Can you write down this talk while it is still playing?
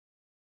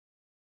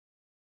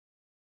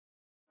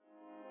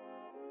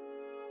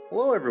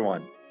Hello,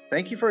 everyone.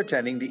 Thank you for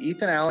attending the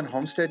Ethan Allen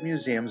Homestead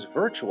Museum's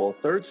virtual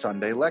Third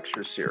Sunday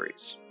lecture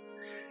series.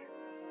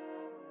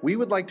 We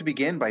would like to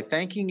begin by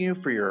thanking you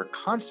for your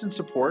constant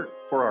support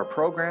for our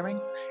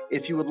programming.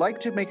 If you would like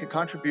to make a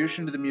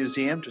contribution to the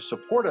museum to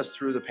support us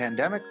through the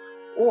pandemic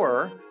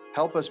or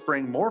help us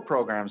bring more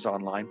programs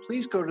online,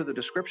 please go to the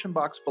description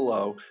box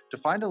below to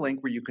find a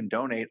link where you can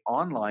donate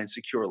online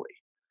securely.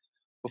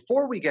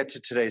 Before we get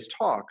to today's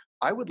talk,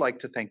 I would like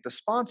to thank the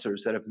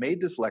sponsors that have made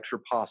this lecture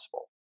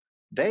possible.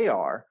 They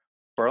are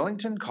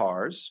Burlington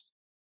Cars,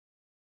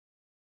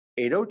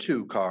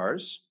 802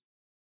 Cars,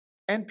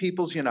 and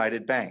People's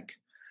United Bank.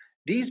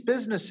 These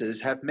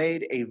businesses have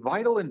made a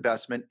vital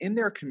investment in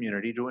their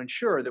community to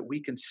ensure that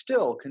we can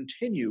still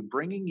continue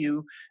bringing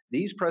you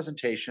these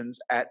presentations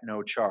at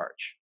no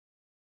charge.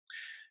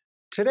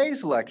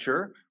 Today's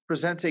lecture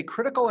presents a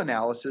critical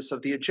analysis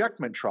of the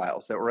ejectment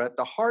trials that were at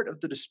the heart of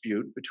the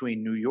dispute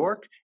between New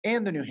York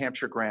and the New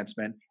Hampshire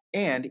grantsmen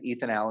and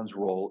Ethan Allen's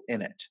role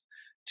in it.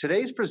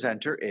 Today's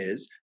presenter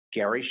is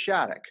Gary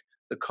Shattuck,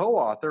 the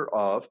co-author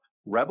of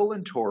Rebel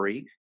and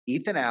Tory,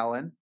 Ethan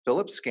Allen,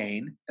 Philip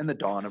Skene, and the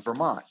Dawn of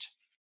Vermont.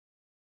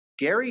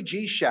 Gary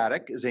G.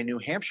 Shattuck is a New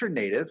Hampshire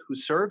native who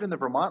served in the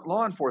Vermont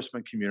law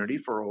enforcement community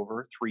for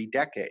over 3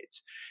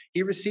 decades.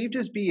 He received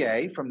his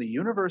BA from the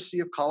University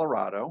of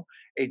Colorado,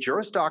 a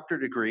Juris Doctor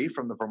degree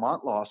from the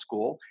Vermont Law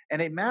School,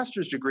 and a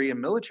master's degree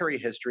in military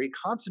history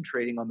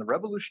concentrating on the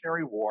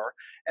Revolutionary War,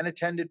 and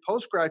attended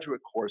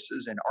postgraduate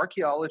courses in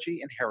archaeology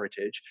and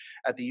heritage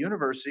at the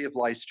University of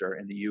Leicester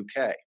in the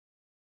UK.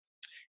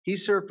 He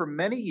served for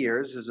many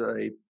years as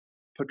a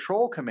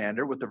patrol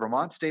commander with the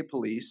Vermont State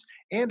Police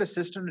and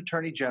Assistant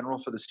Attorney General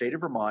for the state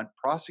of Vermont,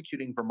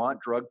 prosecuting Vermont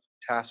Drug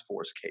Task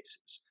Force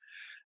cases.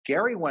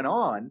 Gary went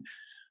on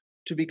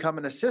to become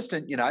an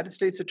Assistant United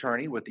States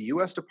Attorney with the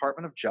U.S.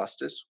 Department of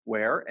Justice,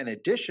 where, in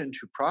addition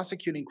to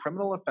prosecuting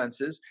criminal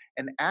offenses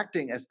and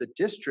acting as the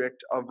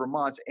District of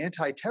Vermont's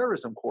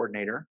anti-terrorism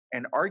coordinator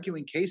and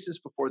arguing cases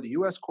before the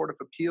U.S. Court of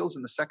Appeals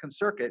in the Second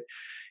Circuit,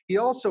 he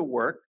also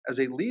worked as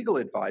a legal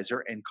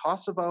advisor in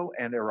Kosovo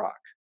and Iraq.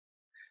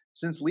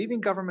 Since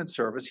leaving government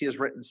service, he has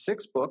written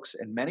 6 books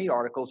and many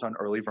articles on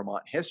early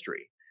Vermont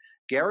history.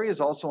 Gary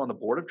is also on the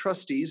Board of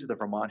Trustees of the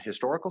Vermont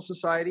Historical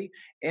Society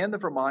and the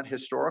Vermont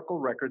Historical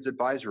Records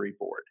Advisory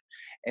Board,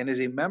 and is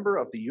a member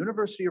of the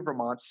University of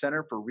Vermont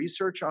Center for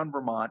Research on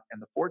Vermont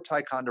and the Fort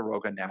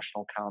Ticonderoga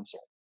National Council.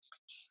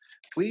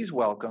 Please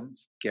welcome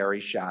Gary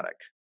Shattuck.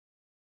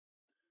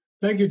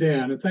 Thank you,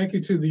 Dan, and thank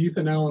you to the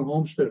Ethan Allen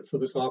Homestead for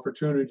this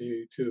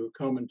opportunity to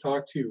come and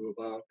talk to you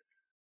about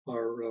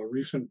our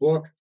recent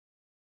book,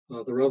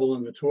 The Rebel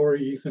and the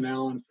Tory, Ethan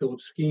Allen, Philip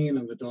Skene,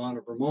 and the Dawn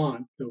of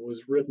Vermont, that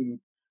was written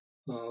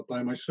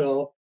by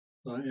myself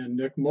and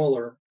Nick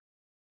Muller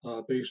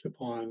based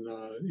upon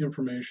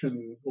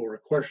information or a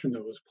question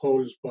that was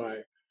posed by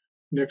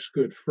Nick's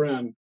good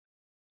friend,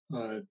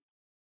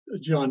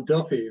 John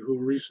Duffy, who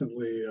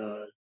recently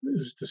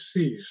is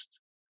deceased.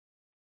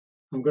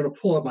 I'm going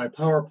to pull up my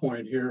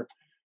PowerPoint here.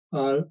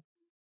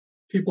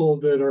 People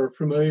that are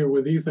familiar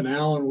with Ethan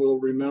Allen will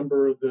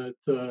remember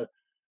that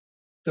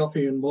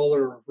Duffy and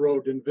Muller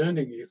wrote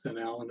Inventing Ethan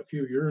Allen a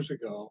few years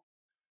ago,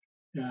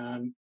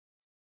 and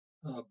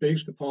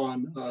based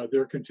upon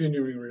their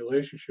continuing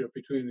relationship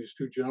between these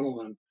two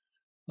gentlemen,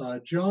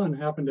 John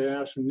happened to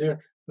ask Nick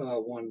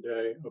one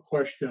day a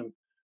question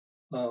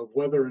of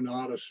whether or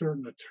not a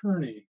certain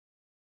attorney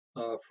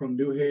from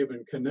New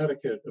Haven,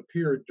 Connecticut,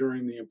 appeared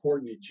during the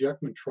important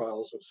ejectment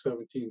trials of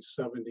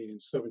 1770 and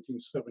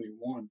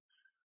 1771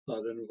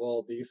 that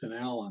involved Ethan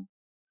Allen.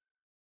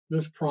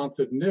 This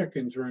prompted Nick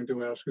in turn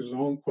to ask his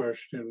own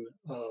question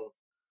of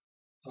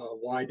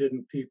why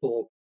didn't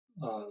people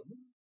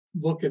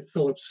look at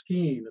Philip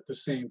Skene at the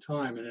same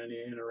time in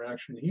any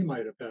interaction he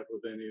might have had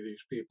with any of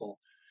these people.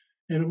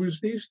 And it was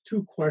these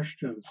two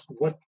questions: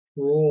 what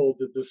role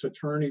did this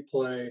attorney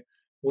play?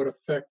 What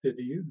effect did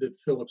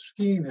Philip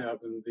Skene have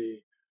in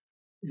the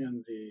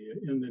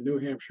New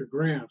Hampshire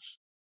grants,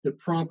 that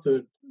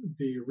prompted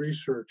the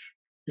research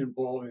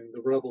involving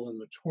the Rebel and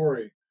the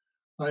Tory.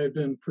 I had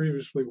been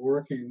previously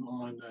working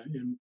on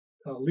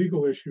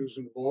legal issues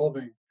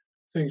involving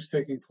things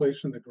taking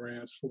place in the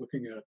grants,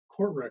 looking at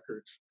court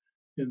records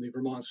in the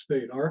Vermont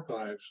State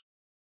Archives.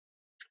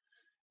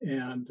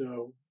 And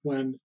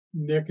when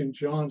Nick and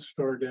John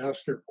started to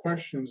ask their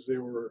questions, they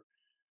were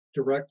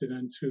directed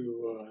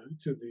into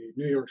to the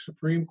New York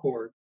Supreme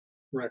Court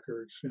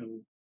records,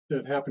 and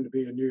that happened to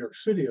be in New York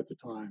City at the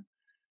time.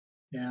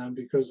 And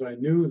because I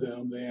knew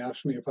them, they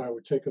asked me if I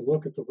would take a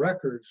look at the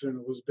records, and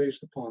it was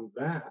based upon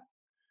that.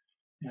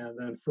 And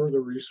then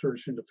further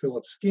research into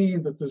Philip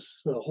Skene that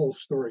this whole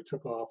story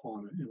took off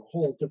on in a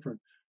whole different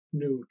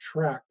new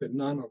track that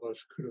none of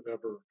us could have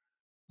ever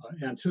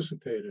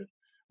anticipated.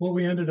 What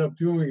we ended up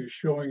doing is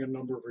showing a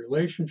number of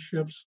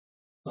relationships,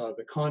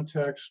 the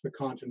context, the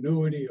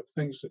continuity of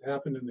things that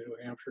happened in the New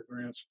Hampshire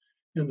grants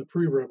in the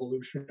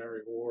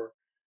pre-Revolutionary War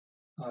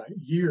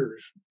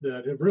years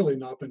that have really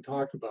not been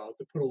talked about,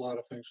 to put a lot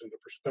of things into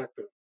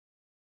perspective.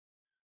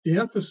 The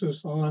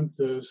emphasis on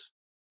this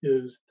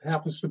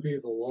happens to be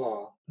the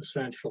law,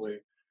 essentially.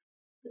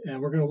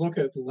 And we're going to look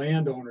at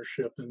land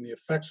ownership and the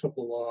effects of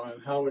the law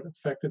and how it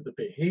affected the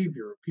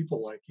behavior of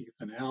people like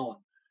Ethan Allen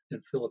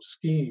and Philip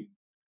Skene,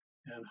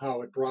 and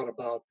how it brought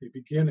about the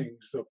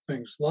beginnings of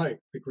things like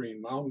the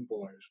Green Mountain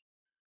Boys.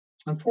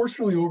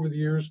 Unfortunately, over the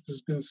years,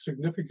 there's been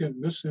significant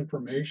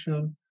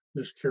misinformation,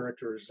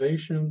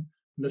 mischaracterization,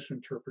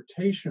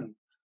 misinterpretation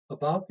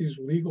about these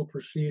legal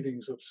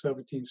proceedings of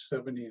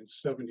 1770 and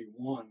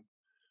 71,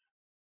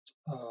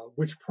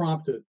 which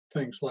prompted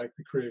things like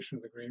the creation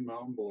of the Green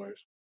Mountain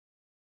Boys.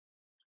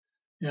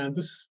 And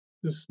this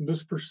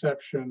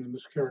misperception and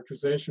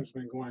mischaracterization has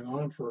been going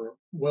on for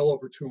well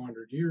over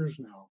 200 years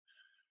now.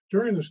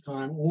 During this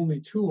time,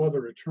 only two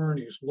other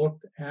attorneys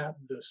looked at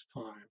this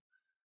time,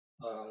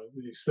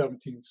 the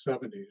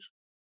 1770s.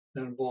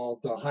 That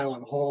involved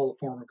Highland Hall, the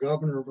former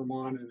governor of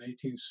Vermont, in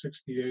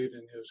 1868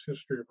 in his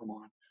History of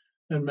Vermont,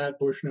 and Matt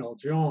Bushnell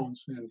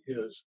Jones in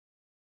his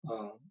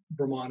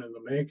Vermont in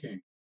the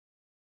Making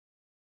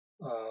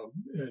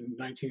in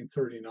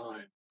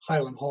 1939.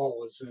 Highland Hall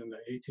was in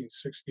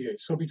 1868.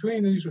 So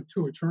between these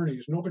two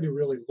attorneys, nobody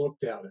really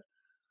looked at it.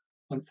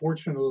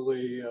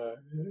 Unfortunately,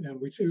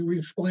 and we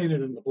explain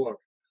it in the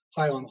book,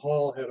 Highland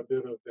Hall had a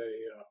bit of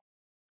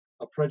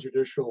a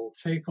prejudicial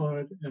take on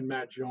it, and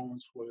Matt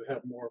Jones would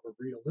have more of a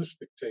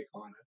realistic take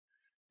on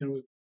it.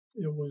 And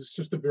it was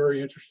just a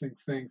very interesting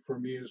thing for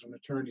me as an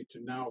attorney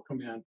to now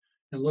come in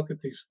and look at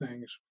these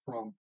things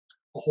from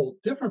a whole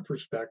different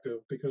perspective,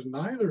 because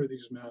neither of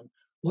these men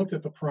looked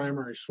at the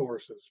primary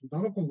sources.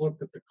 None of them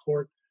looked at the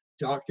court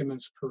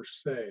documents per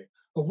se,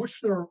 of which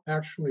there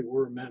actually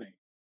were many.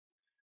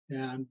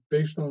 And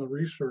based on the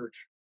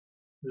research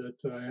that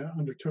I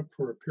undertook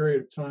for a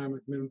period of time,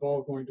 I've been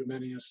involved going to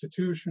many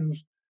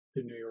institutions,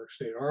 the New York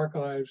State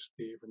Archives,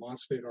 the Vermont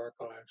State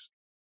Archives,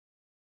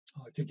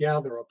 to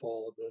gather up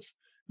all of this.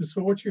 And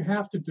so what you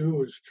have to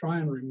do is try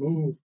and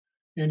remove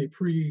any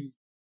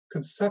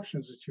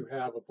preconceptions that you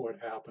have of what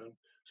happened,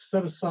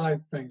 set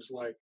aside things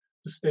like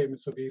the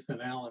statements of Ethan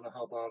Allen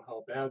about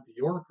how bad the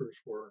Yorkers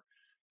were,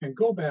 and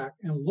go back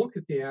and look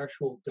at the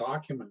actual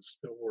documents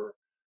that were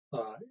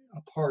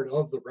a part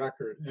of the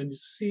record, and you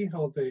see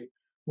how they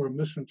were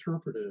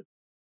misinterpreted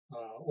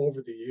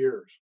over the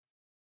years.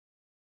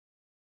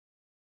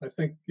 I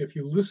think if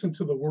you listen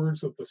to the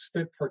words of the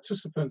state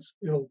participants,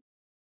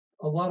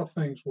 a lot of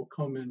things will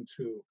come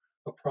into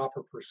a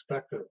proper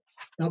perspective.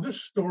 Now,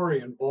 this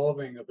story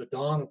involving the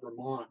dawn of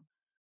Vermont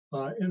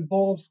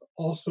involves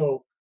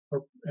also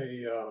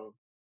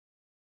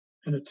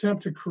an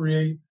attempt to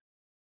create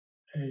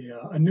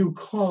a new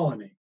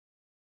colony.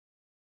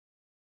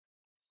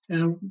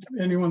 And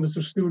anyone that's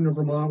a student of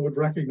Vermont would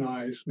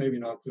recognize, maybe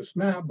not this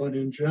map, but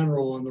in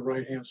general, on the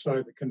right-hand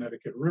side, the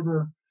Connecticut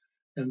River,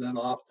 and then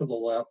off to the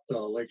left,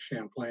 Lake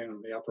Champlain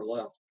on the upper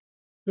left.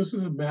 This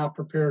is a map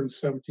prepared in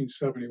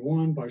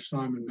 1771 by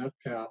Simon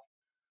Metcalf.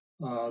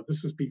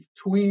 This is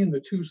between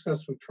the two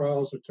sets of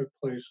trials that took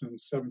place in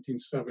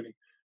 1770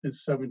 and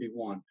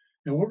 71.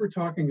 And what we're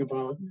talking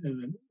about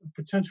in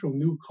a potential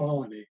new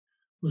colony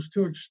was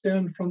to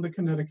extend from the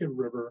Connecticut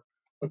River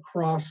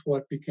across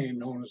what became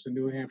known as the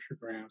New Hampshire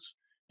Grants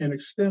and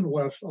extend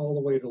west all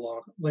the way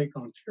to Lake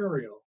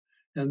Ontario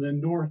and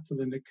then north to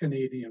the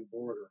Canadian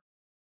border.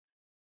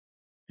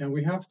 And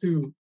we have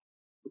to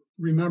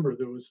remember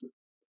there was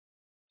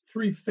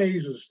 3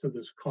 phases to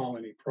this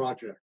colony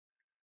project.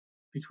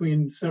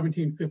 Between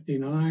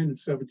 1759 and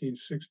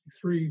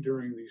 1763,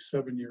 during the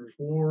 7 Years'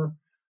 War,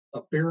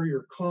 a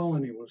barrier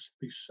colony was to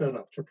be set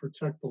up to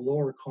protect the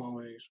lower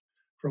colonies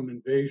from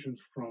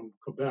invasions from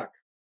Quebec.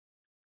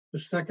 The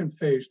second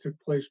phase took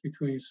place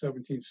between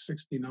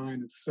 1769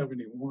 and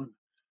 71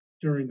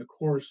 during the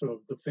course of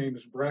the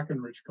famous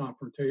Breckenridge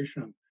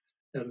confrontation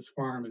at his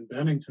farm in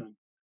Bennington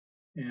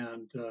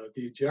and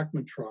the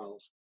ejectment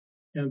trials.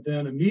 And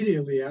then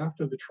immediately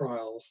after the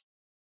trials,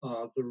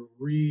 the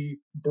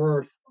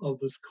rebirth of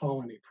this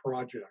colony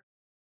project.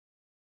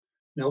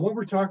 Now, what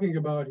we're talking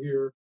about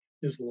here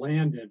is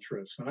land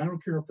interests. And I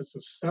don't care if it's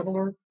a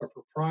settler, a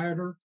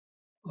proprietor,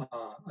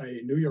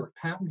 a New York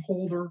patent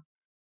holder,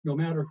 no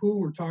matter who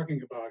we're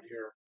talking about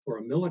here, or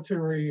a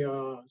military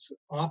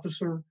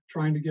officer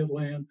trying to get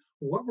land.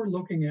 What we're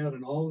looking at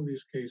in all of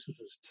these cases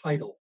is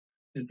title.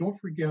 And don't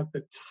forget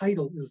that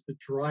title is the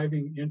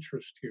driving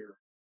interest here.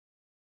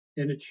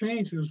 And it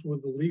changes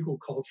with the legal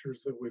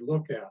cultures that we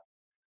look at.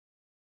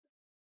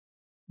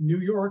 New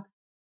York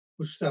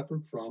was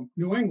separate from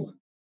New England.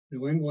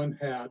 New England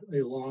had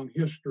a long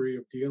history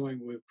of dealing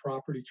with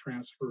property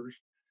transfers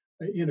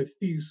in a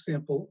fee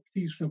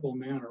simple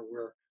manner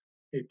where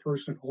a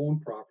person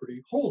owned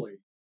property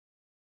wholly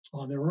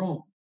on their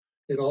own.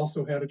 It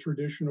also had a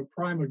tradition of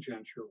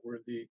primogeniture where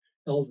the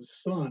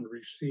eldest son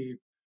received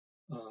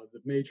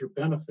the major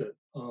benefit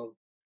of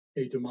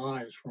a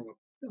demise from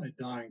a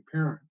dying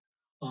parent.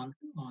 On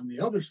the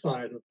other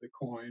side of the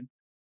coin,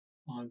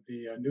 on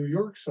the New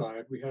York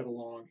side, we had a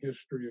long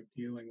history of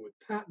dealing with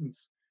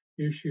patents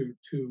issued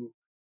to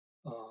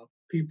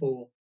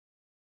people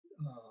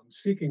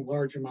seeking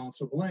large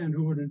amounts of land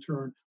who would in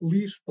turn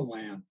lease the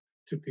land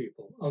to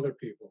people, other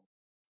people.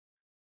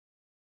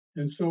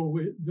 And so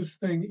this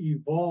thing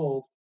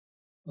evolved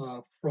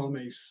from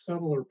a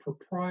settler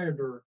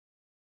proprietor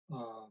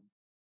uh,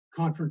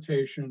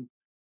 confrontation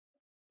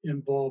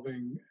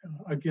involving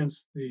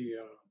against the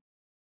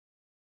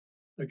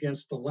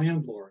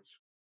landlords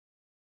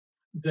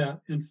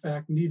that in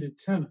fact needed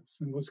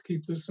tenants. And let's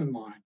keep this in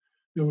mind.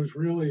 There was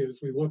really, as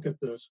we look at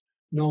this,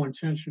 no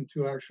intention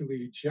to actually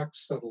eject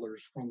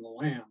settlers from the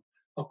land.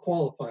 I'll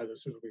qualify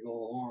this as we go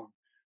along,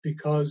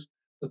 because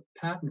the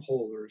patent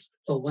holders,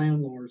 the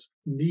landlords,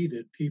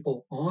 needed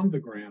people on the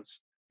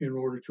grants in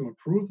order to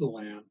improve the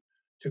land,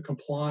 to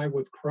comply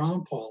with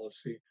Crown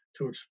policy,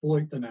 to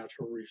exploit the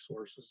natural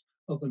resources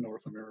of the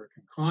North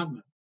American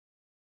continent.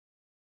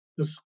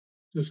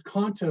 This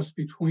contest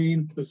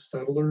between the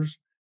settlers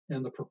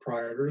and the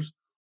proprietors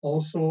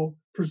also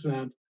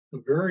present a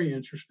very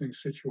interesting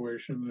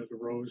situation that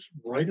arose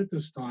right at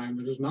this time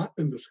that has not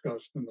been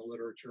discussed in the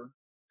literature.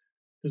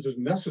 This is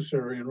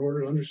necessary in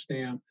order to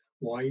understand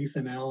why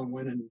Ethan Allen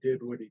went and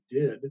did what he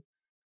did,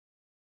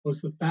 was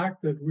the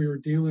fact that we were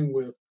dealing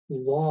with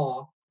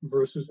law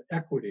versus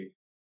equity.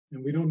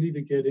 And we don't need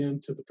to get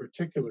into the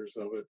particulars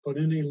of it, but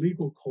in a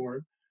legal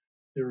court,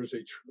 there is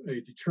a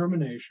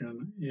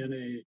determination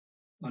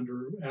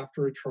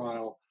after a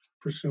trial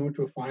pursuant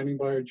to a finding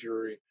by a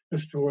jury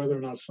as to whether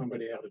or not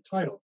somebody had a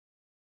title.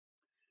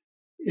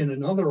 In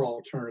another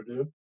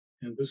alternative,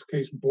 in this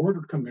case,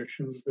 border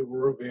commissions that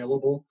were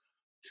available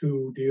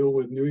to deal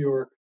with New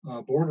York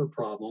border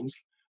problems,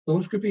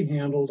 those could be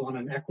handled on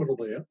an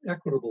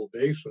equitable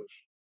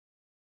basis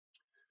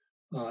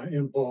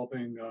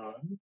involving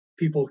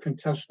people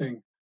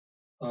contesting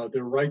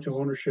their right to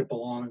ownership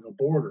along a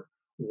border.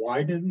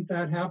 Why didn't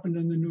that happen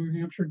in the New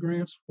Hampshire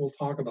grants? We'll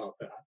talk about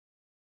that.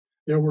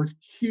 There were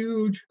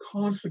huge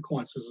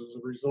consequences as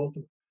a result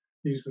of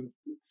these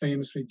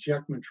famous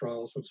ejectment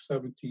trials of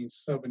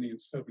 1770 and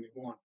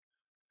 71.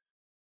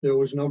 There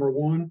was, number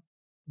one,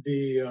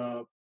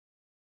 the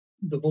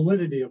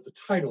validity of the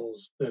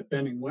titles that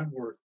Benning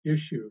Wentworth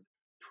issued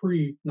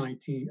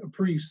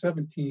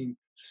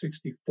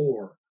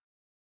pre-1764,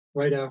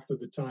 right after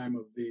the time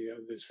of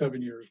the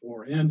 7 Years'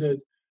 War ended.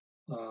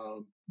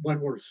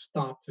 Wentworth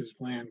stopped his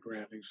land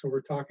granting. So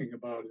we're talking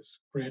about his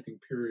granting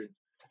period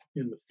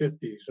in the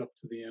 50s up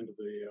to the end of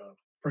the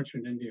French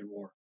and Indian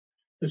War.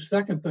 The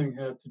second thing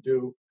had to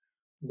do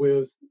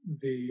with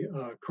the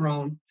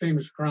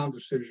famous Crown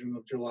decision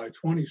of July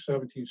 20,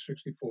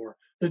 1764,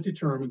 that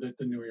determined that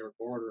the New York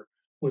border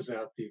was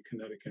at the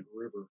Connecticut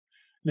River.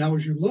 Now,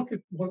 as you look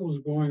at what was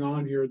going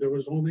on here, there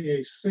was only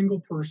a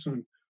single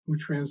person who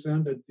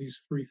transcended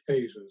these three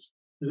phases,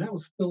 and that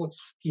was Philip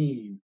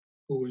Skene,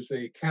 who was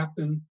a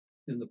captain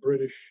in the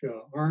British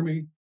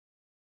Army.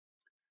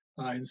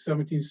 In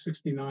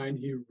 1769,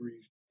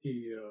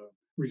 he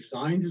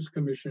resigned his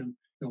commission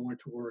and went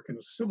to work in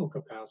a civil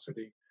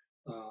capacity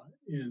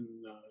in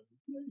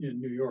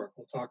New York.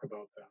 We'll talk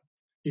about that.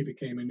 He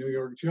became a New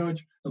York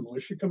judge, a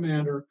militia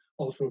commander,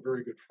 also a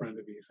very good friend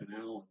of Ethan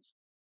Allen's.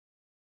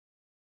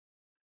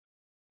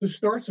 This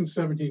starts in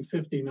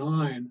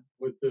 1759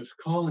 with this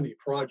colony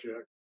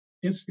project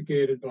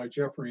instigated by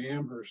Jeffrey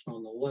Amherst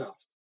on the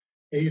left,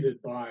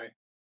 aided by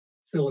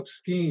Philip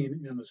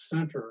Skene in the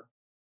center,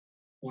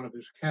 one of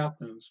his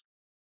captains,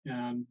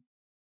 and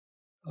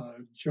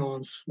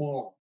John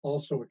Small,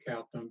 also a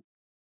captain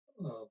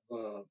of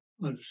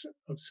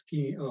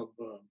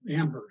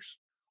Amherst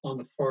on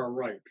the far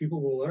right.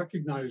 People will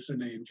recognize the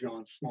name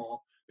John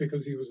Small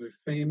because he was a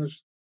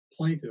famous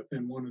plaintiff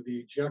in one of the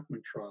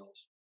ejectment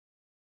trials.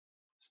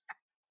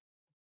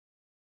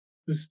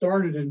 This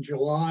started in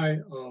July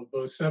of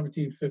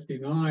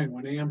 1759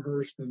 when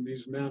Amherst and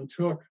these men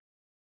took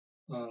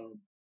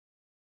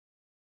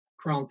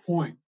Crown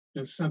Point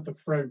and sent the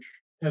French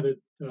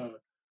headed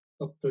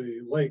up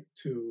the lake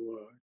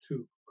to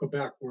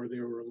Quebec, where they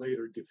were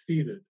later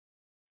defeated.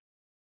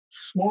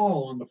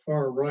 Small on the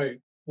far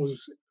right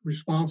was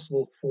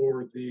responsible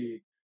for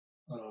the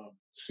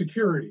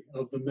security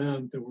of the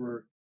men that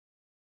were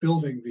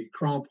building the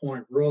Crown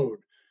Point Road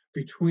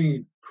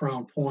between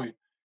Crown Point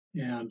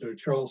and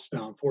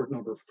Charlestown, Fort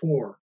Number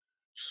 4.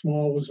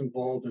 Small was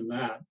involved in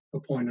that,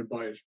 appointed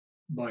by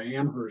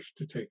Amherst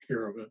to take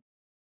care of it.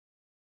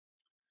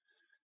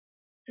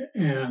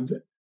 And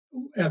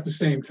at the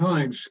same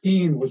time,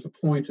 Skene was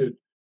appointed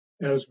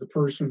as the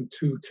person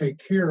to take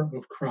care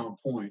of Crown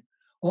Point.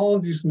 All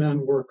of these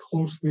men work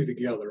closely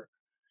together.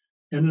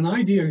 And an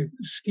idea,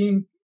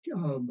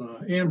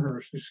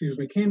 Amherst,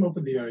 came up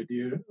with the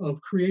idea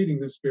of creating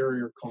this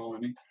barrier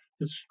colony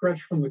that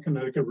stretched from the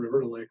Connecticut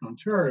River to Lake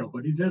Ontario,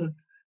 but he did it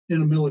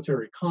in a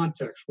military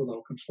context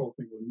without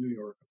consulting with New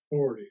York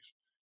authorities,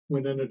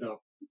 when ended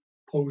up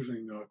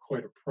posing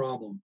quite a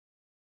problem.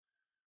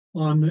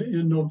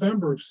 In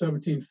November of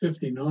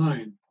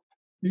 1759,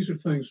 these are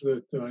things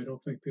that I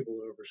don't think people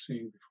have ever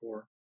seen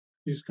before.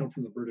 These come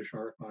from the British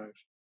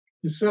Archives.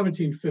 In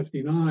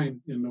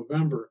 1759, in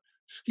November,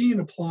 Skene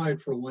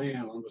applied for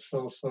land on the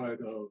south side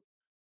of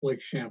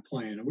Lake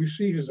Champlain, and we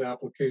see his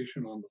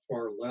application on the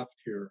far left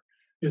here.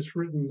 It's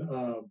written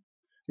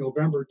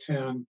November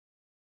 10,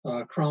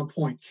 Crown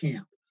Point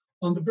Camp.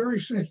 On the very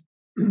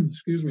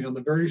excuse me, on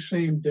the very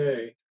same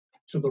day,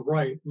 to the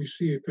right, we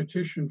see a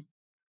petition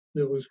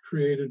that was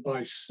created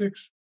by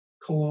 6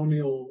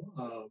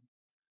 colonial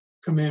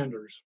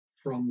commanders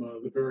from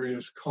the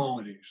various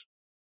colonies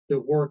that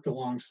worked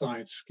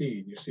alongside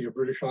Skene. You see a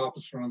British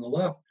officer on the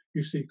left,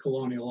 you see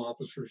colonial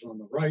officers on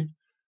the right.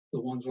 The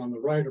ones on the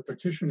right are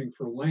petitioning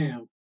for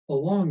land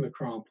along the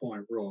Crown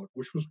Point Road,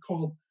 which was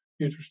called,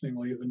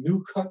 interestingly, the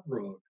New Cut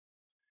Road.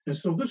 And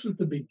so this is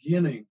the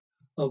beginning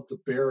of the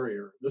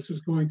barrier. This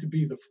is going to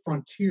be the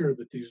frontier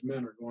that these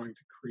men are going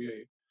to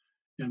create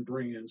and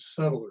bring in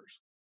settlers.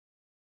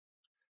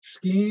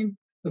 Skene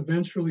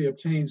eventually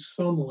obtains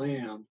some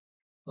land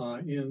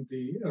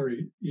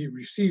he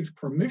receives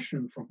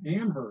permission from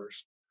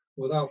Amherst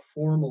without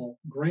formal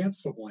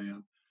grants of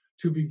land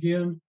to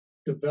begin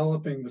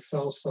developing the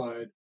south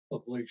side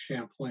of Lake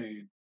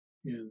Champlain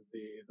in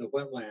the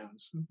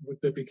wetlands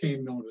that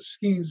became known as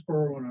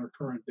Skenesboro and our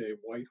current day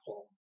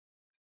Whitehall.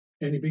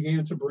 And he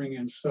began to bring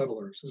in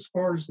settlers. As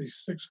far as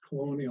these 6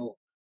 colonial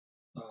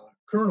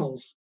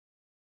colonels,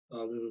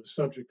 the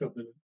subject of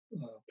the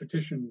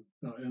petition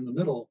in the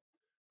middle,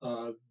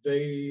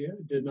 they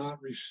did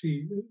not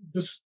receive,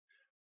 this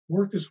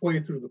worked its way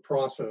through the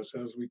process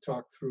as we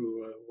talked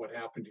through what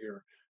happened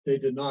here. They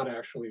did not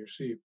actually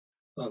receive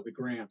the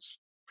grants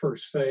per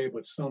se,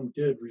 but some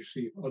did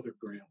receive other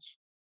grants.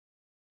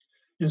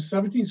 In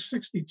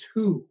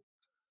 1762,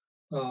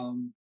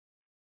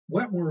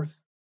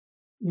 Wentworth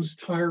was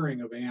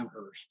tiring of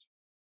Amherst.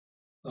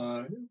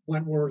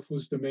 Wentworth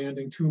was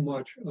demanding too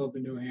much of the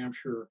New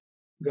Hampshire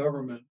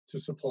government to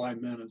supply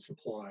men and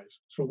supplies.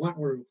 So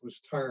Wentworth was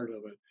tired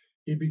of it.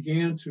 He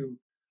began to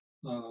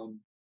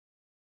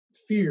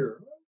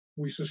fear,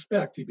 we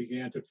suspect he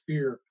began to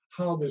fear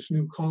how this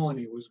new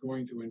colony was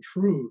going to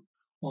intrude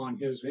on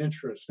his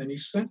interest. And he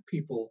sent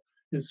people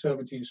in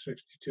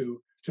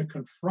 1762 to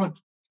confront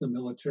the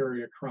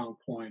military at Crown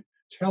Point,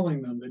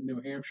 telling them that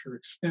New Hampshire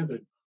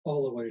extended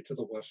all the way to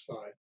the west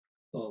side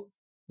of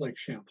Lake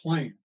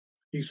Champlain.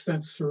 He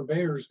sent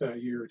surveyors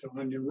that year to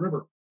Onion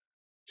River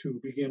to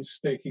begin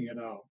staking it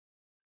out.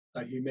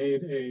 He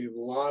made a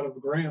lot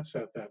of grants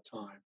at that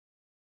time.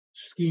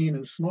 Skene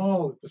and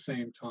Small at the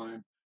same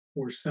time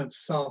were sent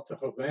south to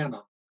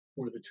Havana,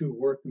 where the two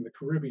worked in the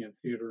Caribbean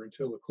theater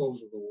until the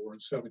close of the war in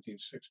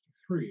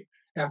 1763,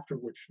 after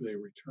which they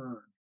returned.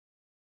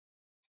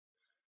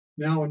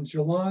 Now in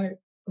July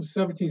of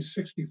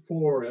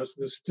 1764, as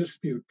this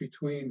dispute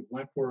between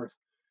Wentworth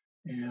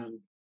and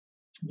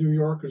New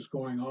York is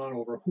going on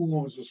over who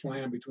owns this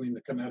land between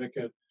the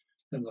Connecticut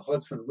and the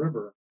Hudson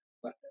River.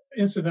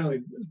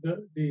 Incidentally,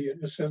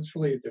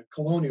 essentially the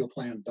colonial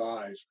plan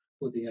dies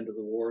with the end of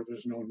the war.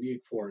 There's no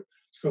need for it.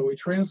 So we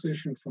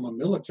transitioned from a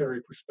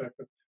military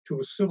perspective to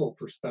a civil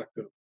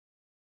perspective.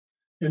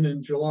 And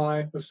in July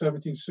of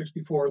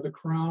 1764, the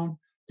Crown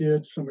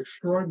did some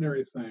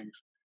extraordinary things.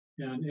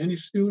 And any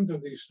student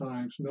of these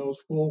times knows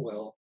full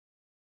well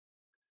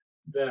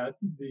that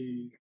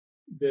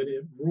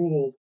it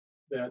ruled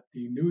that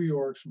the New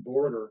York's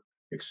border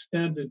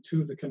extended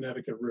to the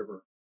Connecticut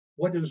River.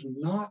 What has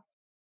not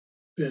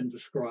been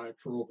described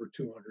for over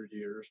 200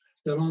 years,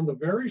 that on the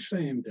very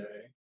same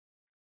day,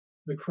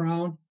 the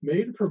Crown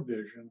made a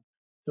provision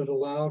that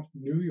allowed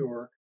New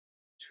York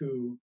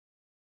to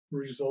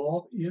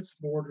resolve its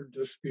border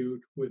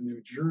dispute with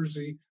New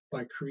Jersey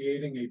by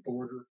creating a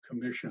border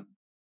commission.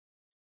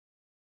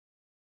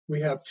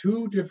 We have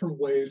 2 different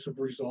ways of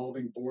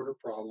resolving border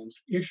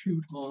problems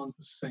issued on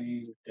the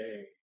same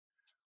day.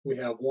 We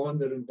have one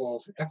that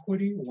involves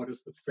equity, what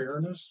is the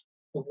fairness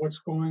of what's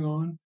going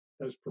on,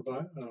 as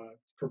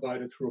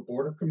provided through a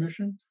border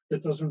commission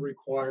that doesn't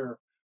require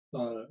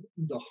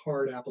the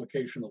hard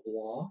application of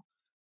law.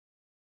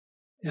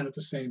 And at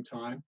the same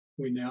time,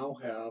 we now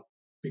have,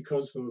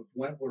 because of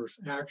Wentworth's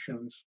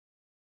actions,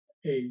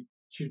 a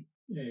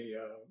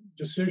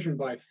decision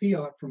by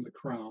fiat from the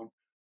Crown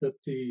that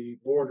the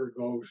border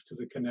goes to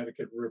the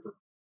Connecticut River.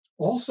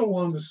 Also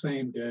on the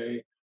same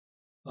day,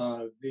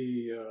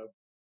 the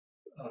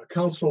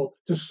council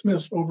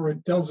dismissed over a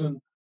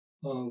dozen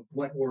of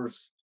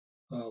Wentworth's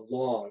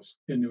laws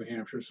in New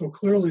Hampshire. So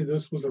clearly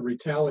this was a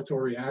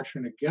retaliatory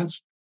action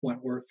against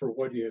Wentworth for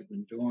what he had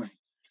been doing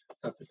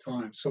at the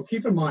time. So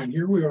keep in mind,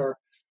 here we are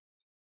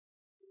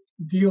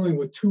dealing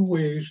with 2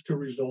 ways to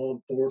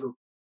resolve border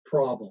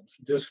problems,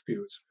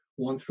 disputes,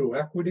 one through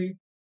equity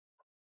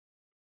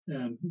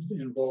and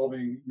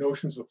involving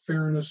notions of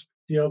fairness,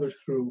 the other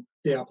through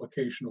the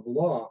application of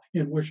law,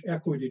 in which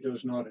equity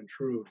does not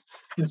intrude.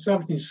 In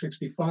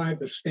 1765,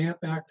 the Stamp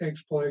Act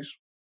takes place,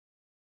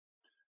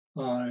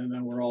 and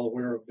then we're all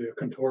aware of the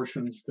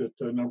contortions that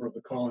a number of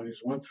the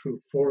colonies went through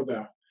for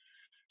that.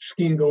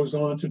 Skene goes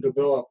on to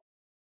develop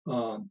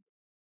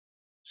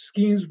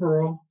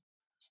Skenesboro,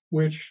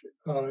 which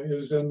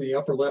is in the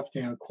upper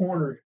left-hand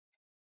corner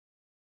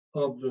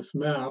of this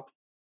map.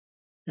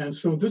 And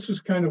so this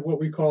is kind of what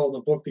we call in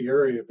the book the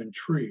area of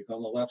intrigue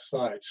on the left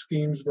side.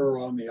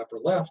 Skenesboro on the upper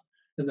left,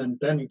 and then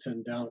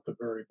Bennington down at the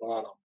very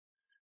bottom.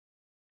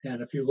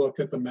 And if you look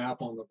at the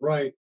map on the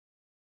right,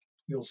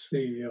 you'll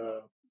see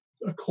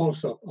a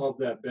close-up of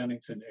that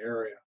Bennington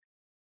area.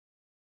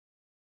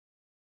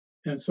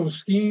 And so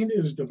Skene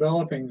is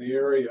developing the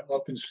area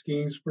up in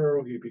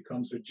Skenesboro. He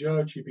becomes a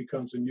judge. He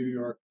becomes a New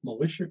York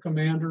militia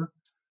commander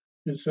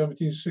in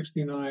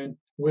 1769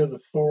 with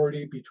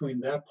authority between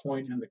that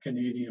point and the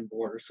Canadian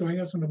border. So he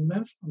has an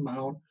immense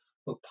amount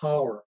of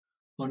power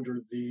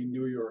under the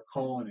New York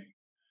colony.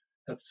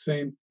 At the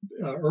same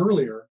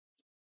earlier,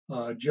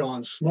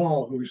 John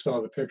Small, who we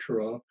saw the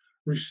picture of,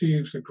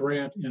 receives a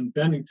grant in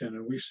Bennington,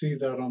 and we see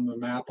that on the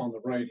map on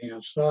the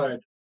right-hand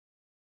side,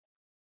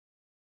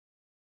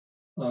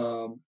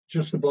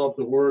 just above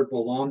the word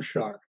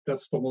Wallamschok.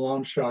 That's the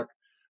Wallamschok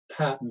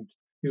patent.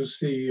 You'll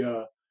see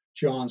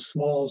John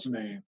Small's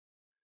name.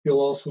 You'll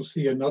also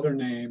see another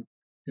name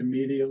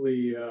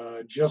immediately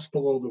just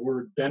below the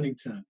word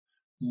Bennington,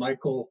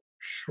 Michael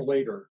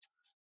Schlatter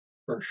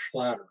or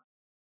Schlatter.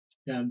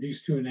 And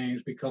these two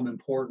names become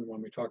important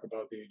when we talk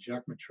about the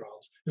ejectment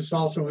trials. It's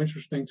also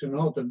interesting to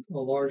note that a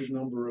large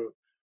number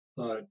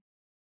of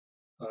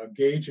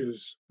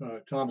Gage's,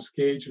 Thomas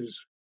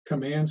Gage's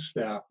command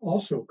staff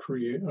also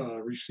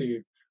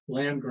received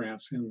land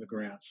grants in the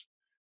grants.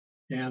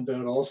 And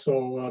that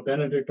also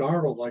Benedict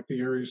Arnold liked the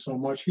area so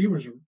much, he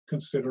was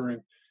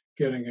considering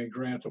getting a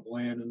grant of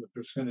land in the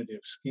vicinity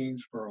of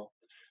Skenesboro.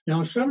 Now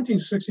in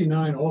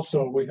 1769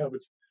 also we have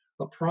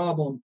a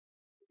problem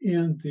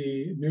in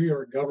the New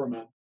York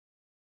government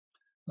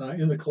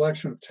in the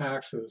collection of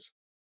taxes.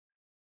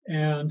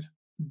 And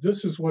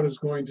this is what is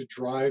going to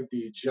drive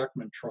the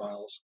ejectment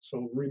trials.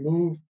 So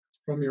remove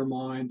from your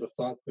mind the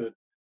thought that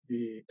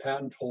the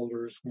patent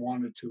holders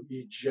wanted to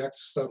eject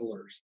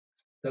settlers.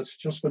 That's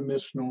just a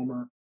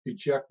misnomer.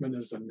 Ejectment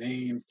is a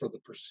name for the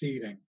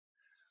proceeding.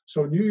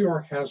 So New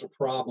York has a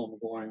problem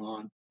going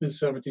on in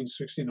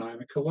 1769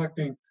 in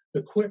collecting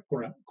the quit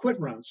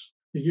rents,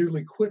 the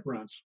yearly quit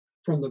rents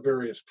from the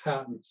various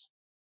patents,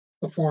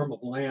 a form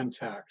of land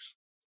tax.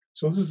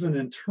 So this is an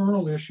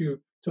internal issue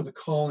to the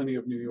colony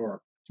of New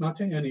York, not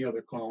to any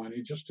other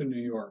colony, just to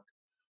New York.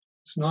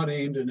 It's not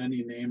aimed at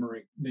any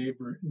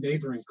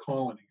neighboring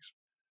colonies.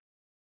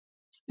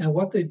 And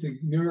what the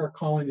New York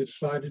colony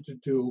decided to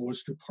do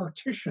was to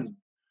partition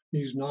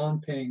these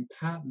non-paying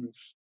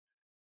patents,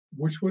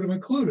 which would have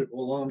included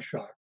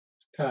Wallamschok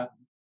patent.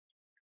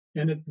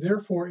 And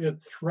therefore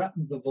it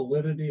threatened the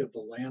validity of the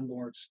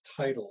landlord's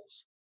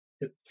titles.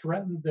 It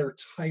threatened their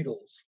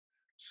titles.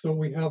 So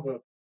we have a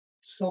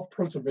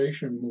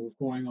self-preservation move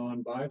going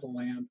on by the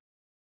land,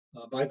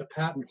 by the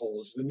patent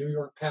holders, the New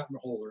York patent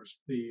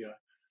holders, the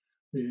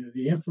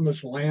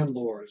infamous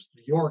landlords,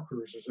 the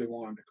Yorkers, as they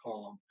wanted to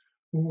call them,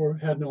 who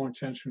had no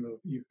intention of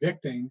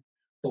evicting,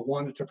 but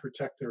wanted to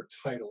protect their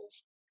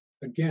titles.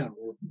 Again,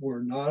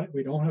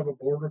 we don't have a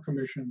border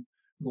commission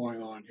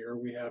going on here.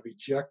 We have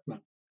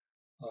ejectment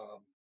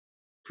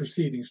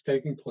proceedings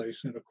taking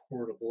place in a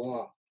court of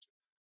law,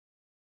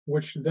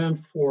 which then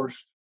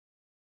forced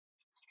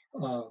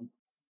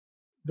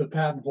the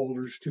patent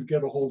holders to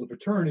get a hold of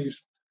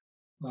attorneys,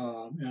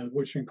 and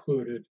which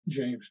included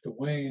James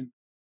DeWayne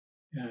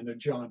and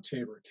John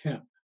Tabor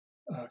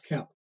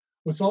Kemp.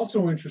 What's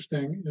also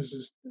interesting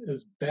is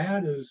as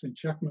bad as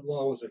ejectment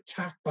law was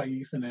attacked by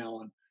Ethan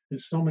Allen and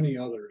so many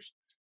others,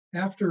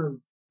 after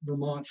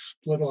Vermont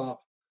split off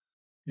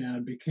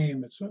and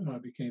became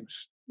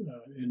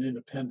an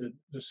independent,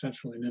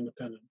 essentially an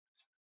independent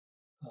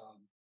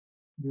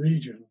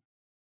region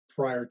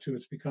prior to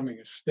its becoming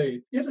a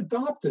state, it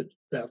adopted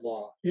that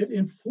law. It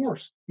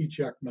enforced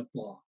ejectment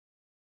law.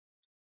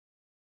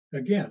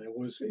 Again, it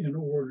was in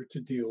order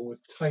to deal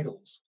with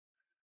titles.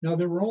 Now,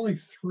 there were only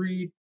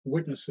 3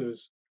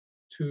 witnesses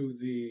to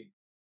the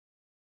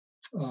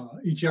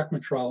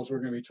ejectment trials we're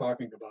going to be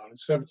talking about. In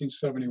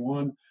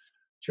 1771,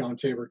 John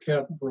Tabor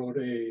Kemp wrote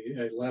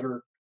a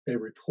letter, a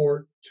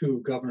report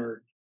to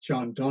Governor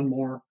John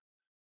Dunmore,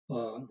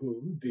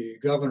 the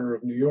governor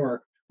of New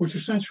York, which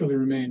essentially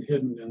remained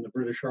hidden in the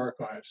British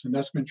archives, and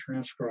that's been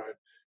transcribed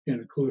and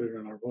included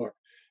in our book.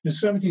 In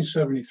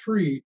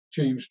 1773,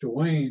 James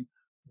DeWayne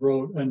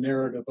wrote a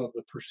narrative of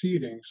the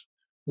proceedings,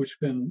 which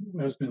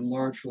has been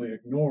largely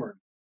ignored.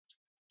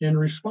 In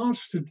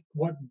response to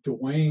what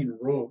DeWayne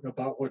wrote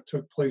about what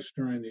took place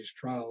during these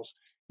trials,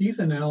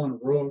 Ethan Allen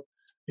wrote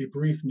a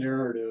brief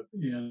narrative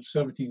in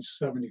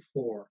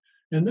 1774.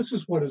 And this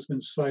is what has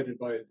been cited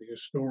by the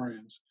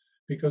historians,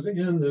 because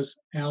in this,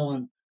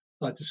 Allen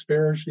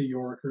disparaged the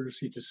Yorkers,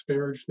 he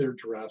disparaged their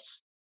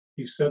dress,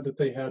 he said that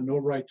they had no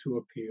right to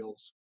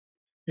appeals,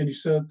 and he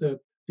said that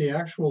the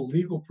actual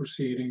legal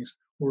proceedings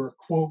were,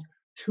 quote,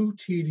 too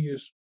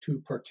tedious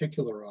to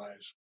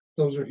particularize.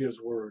 Those are his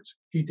words.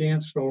 He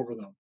danced over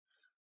them.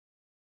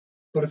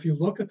 But if you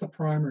look at the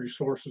primary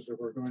sources that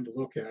we're going to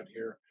look at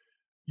here,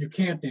 you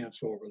can't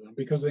dance over them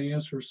because they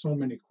answer so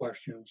many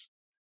questions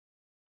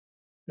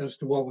as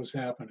to what was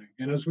happening.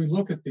 And as we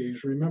look at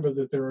these, remember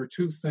that there are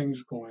 2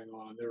 things going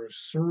on. There is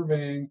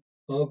surveying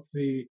of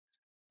the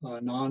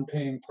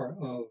non-paying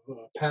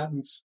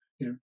patents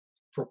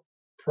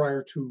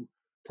prior to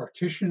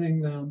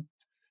partitioning them.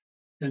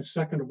 And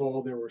second of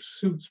all, there were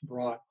suits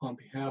brought on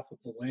behalf of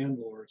the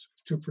landlords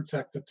to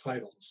protect the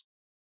titles.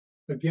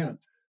 Again,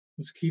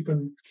 let's keep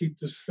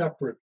this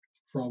separate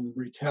from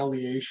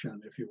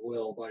retaliation, if you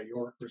will, by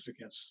Yorkers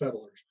against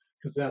settlers,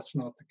 because that's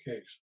not the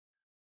case.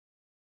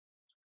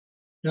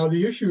 Now,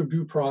 the issue of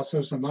due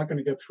process, I'm not going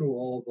to get through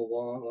all of the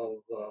law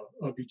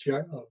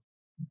of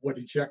what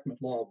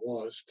ejectment law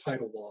was,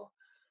 title law,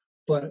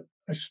 but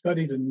I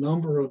studied a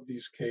number of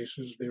these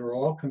cases. They were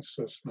all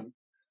consistent.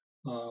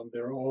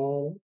 They're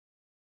all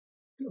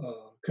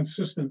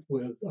consistent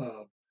with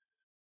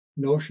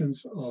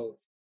notions of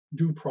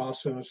due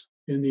process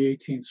in the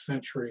 18th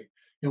century.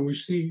 And we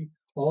see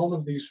all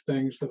of these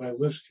things that I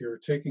list here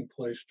taking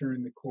place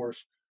during the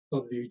course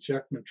of the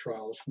ejectment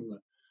trials,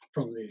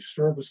 from the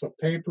service of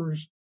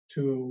papers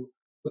to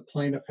the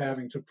plaintiff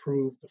having to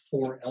prove the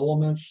 4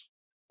 elements,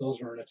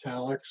 those are in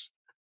italics,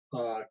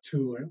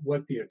 to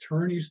what the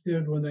attorneys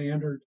did when they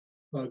entered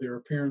their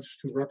appearance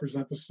to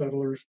represent the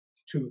settlers,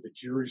 to the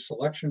jury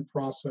selection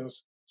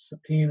process,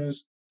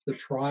 subpoenas, the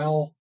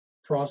trial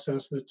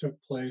process that took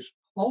place.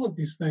 All of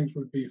these things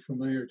would be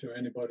familiar to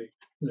anybody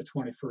in the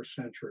 21st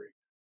century.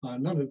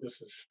 None of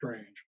this is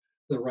strange.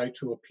 The right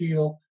to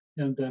appeal,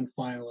 and then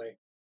finally,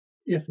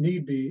 if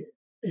need be,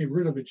 a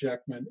writ of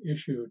ejectment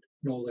issued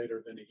no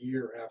later than a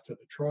year after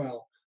the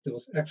trial that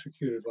was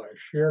executed by a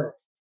sheriff.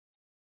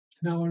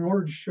 Now, in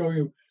order to show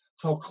you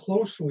how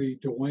closely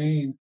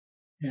Duane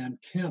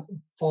and Kemp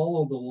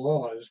followed the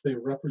law as they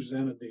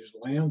represented these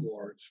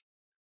landlords,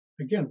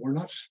 again, we're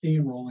not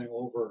steamrolling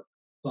over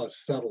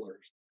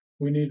settlers.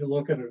 We need to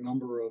look at a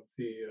number of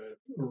the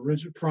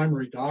original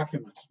primary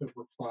documents that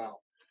were filed.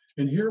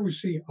 And here we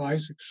see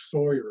Isaac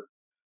Sawyer,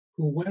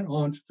 who went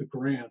on to the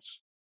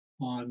grants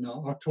on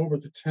October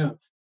the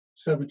 10th,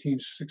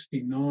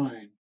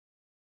 1769.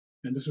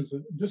 And this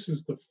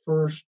is the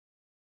first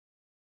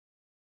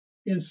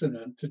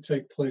incident to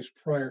take place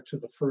prior to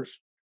the first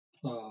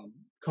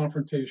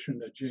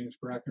confrontation at James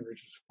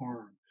Brackenridge's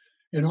farm.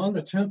 And on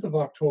the 10th of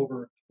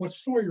October, what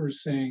Sawyer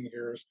is saying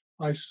here is,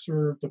 I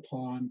served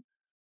upon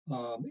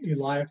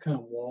Eliakim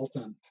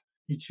Walton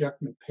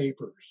ejectment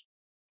papers.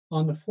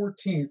 On the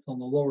 14th, on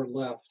the lower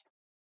left,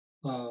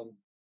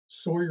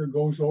 Sawyer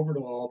goes over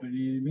to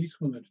Albany and he meets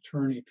with an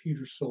attorney,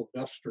 Peter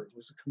Sylvester, who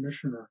was a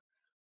commissioner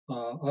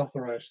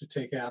authorized to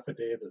take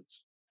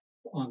affidavits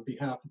on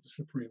behalf of the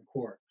Supreme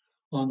Court.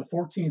 On the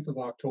 14th of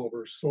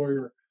October,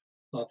 Sawyer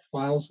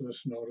files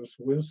this notice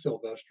with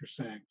Sylvester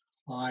saying,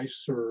 I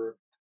serve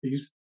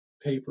these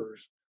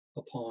papers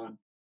upon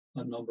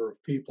a number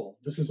of people.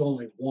 This is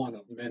only one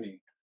of many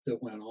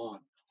that went on.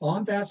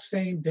 On that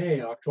same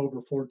day,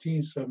 October 14,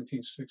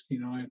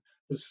 1769,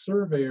 the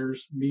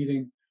surveyors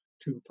meeting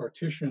to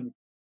partition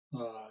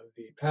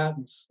the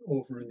patents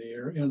over in the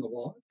area,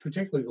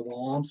 particularly the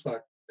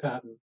Wallamstock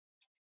patent,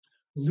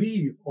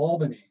 leave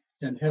Albany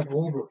and head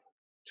over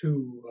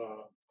to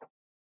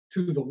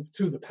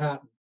the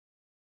patent.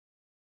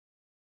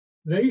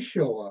 They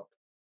show up,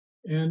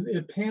 and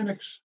it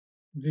panics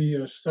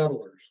the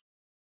settlers.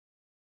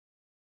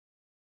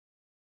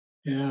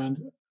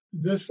 And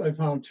this I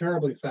found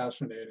terribly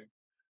fascinating.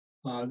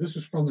 This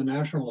is from the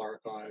National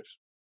Archives.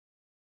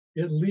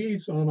 It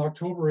leads on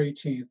October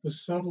 18th, the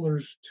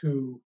settlers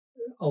to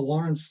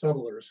alarmed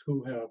settlers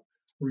who have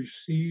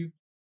received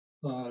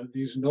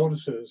these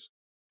notices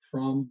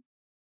from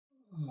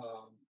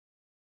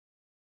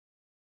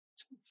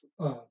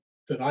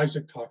that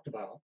Isaac talked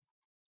about,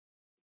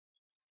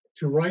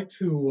 to write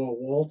to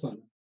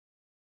Walton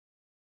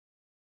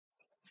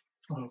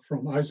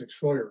from Isaac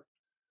Sawyer,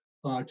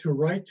 to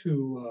write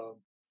to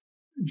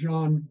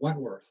John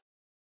Wentworth.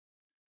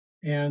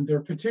 And they're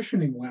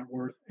petitioning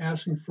Wentworth,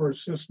 asking for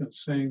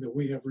assistance, saying that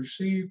we have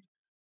received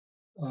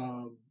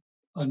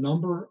a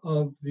number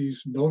of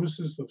these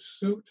notices of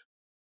suit.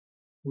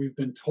 We've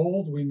been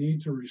told we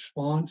need to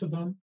respond to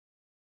them.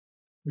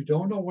 We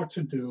don't know what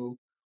to do.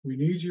 We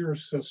need your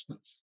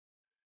assistance.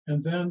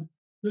 And then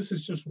this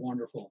is just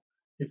wonderful.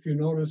 If you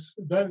notice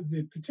that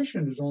the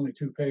petition is only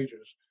 2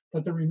 pages,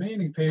 but the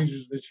remaining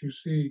pages that you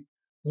see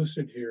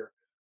listed here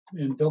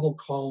in double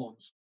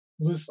columns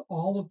list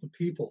all of the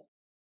people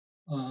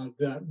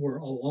that were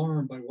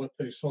alarmed by what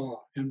they saw.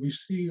 And we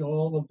see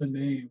all of the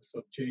names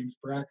of James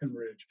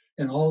Brackenridge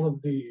and all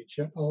of the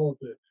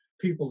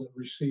people that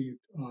received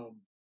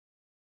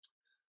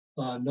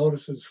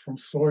notices from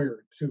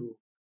Sawyer to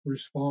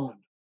respond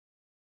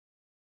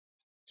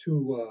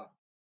to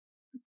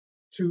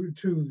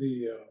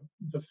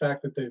the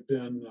fact that they've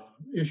been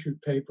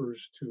issued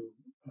papers to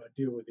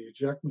deal with the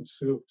ejectment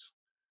suits.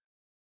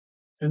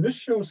 And this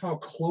shows how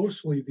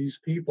closely these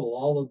people,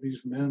 all of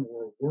these men,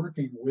 were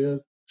working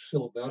with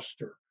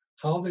Sylvester,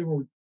 how they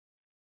were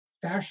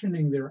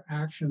fashioning their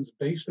actions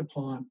based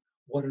upon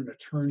what an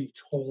attorney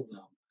told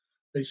them.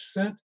 They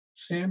sent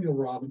Samuel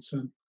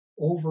Robinson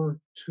over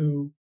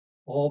to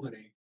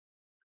Albany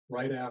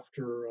right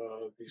after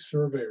the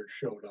surveyors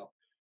showed up.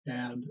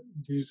 And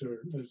this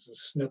is a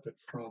snippet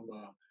from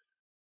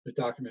the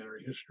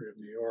documentary history of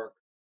New York.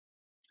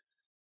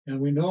 And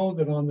we know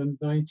that on the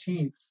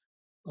 19th,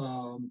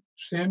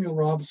 Samuel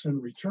Robinson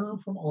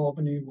returned from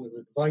Albany with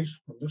advice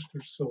from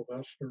Mr.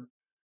 Sylvester,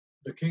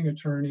 the king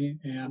attorney,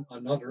 and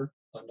another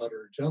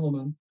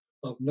gentleman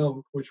of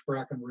note, which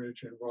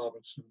Brackenridge and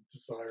Robinson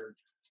desired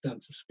them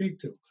to speak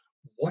to.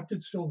 What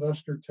did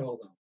Sylvester tell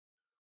them?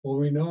 Well,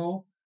 we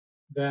know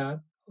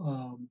that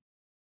on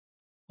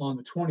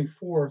the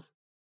 24th,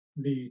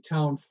 the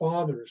town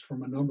fathers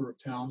from a number of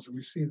towns, and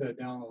we see that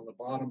down on the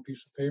bottom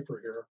piece of paper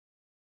here,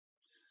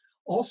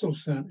 also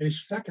sent a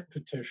second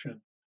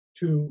petition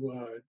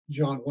to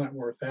John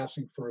Wentworth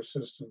asking for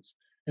assistance.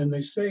 And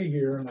they say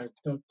here, and I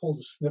pulled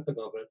a snippet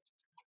of it,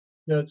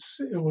 that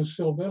it was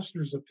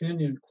Sylvester's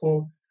opinion,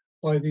 quote,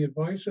 by the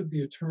advice of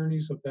the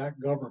attorneys of that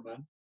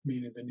government,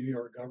 meaning the New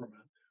York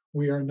government,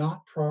 we are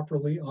not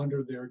properly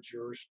under their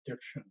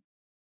jurisdiction.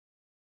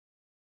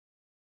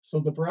 So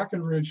the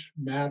Brackenridge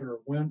matter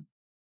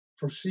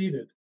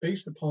proceeded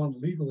based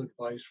upon legal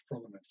advice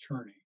from an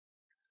attorney.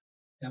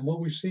 And what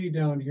we see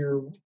down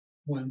here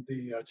when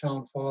the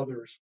town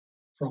fathers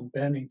from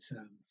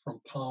Bennington, from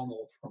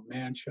Pownell, from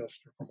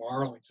Manchester, from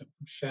Arlington,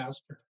 from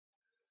Shasta,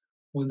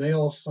 when they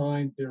all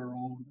signed their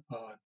own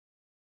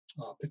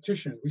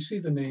petition, we see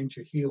the name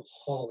Jehiel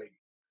Hawley.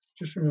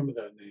 Just remember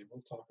that name.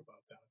 We'll talk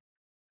about that.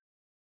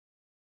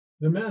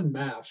 The men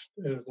massed,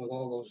 with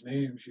all those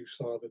names, you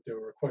saw that there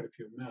were quite a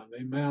few men.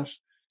 They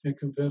massed and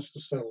convinced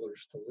the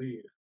settlers to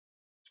leave.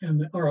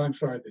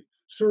 The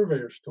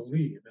surveyors to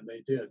leave, and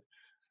they did.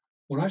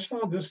 When I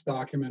saw this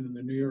document in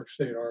the New York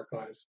State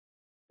Archives,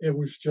 it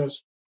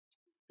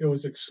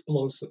was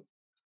explosive.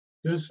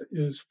 This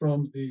is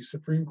from the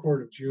Supreme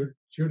Court of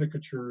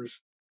Judicature's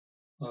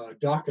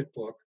docket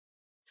book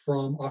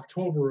from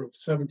October of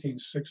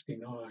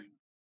 1769.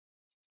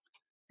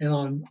 And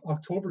on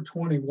October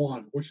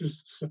 21, which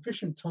is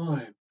sufficient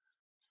time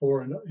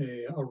for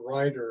a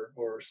rider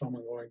or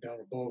someone going down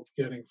a boat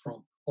getting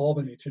from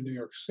Albany to New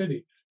York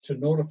City to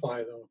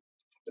notify the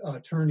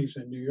attorneys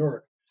in New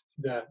York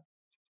that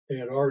they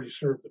had already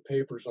served the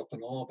papers up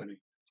in Albany.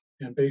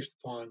 And based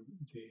upon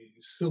the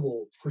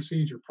civil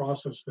procedure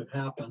process that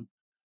happened,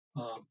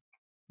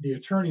 the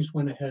attorneys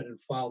went ahead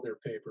and filed their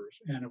papers.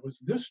 And it was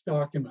this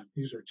document,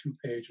 these are 2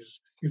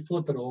 pages, you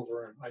flip it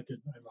over, and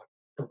I'm not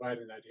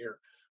providing that here,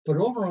 but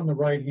over on the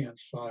right-hand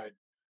side,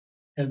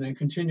 and then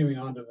continuing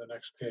on to the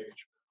next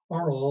page,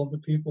 are all of the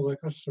people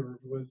that got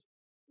served with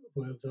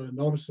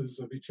notices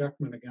of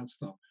ejectment against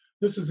them.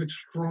 This is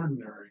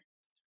extraordinary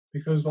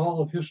because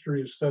all of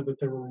history has said that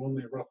there were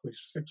only roughly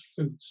 6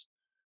 suits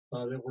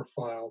that were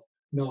filed.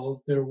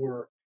 No, there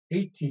were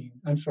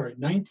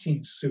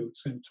 19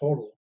 suits in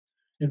total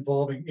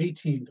involving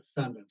 18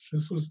 defendants.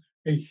 This was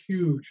a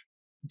huge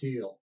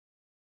deal.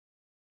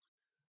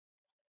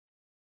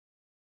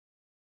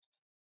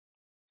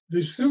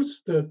 The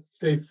suits that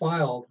they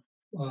filed,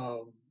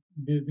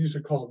 these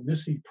are called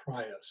missi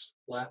prius,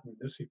 Latin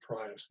missi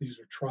prius. These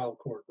are trial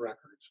court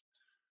records.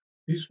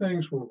 These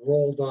things were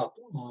rolled up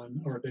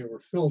or they were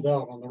filled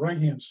out. On the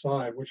right-hand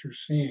side, what you're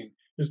seeing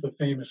is the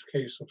famous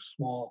case of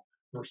Small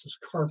versus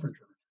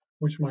Carpenter,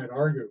 which might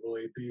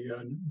arguably be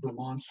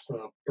Vermont's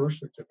birth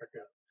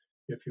certificate,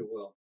 if you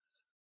will.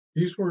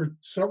 These were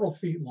several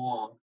feet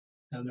long,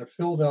 and they're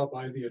filled out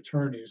by the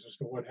attorneys as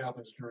to what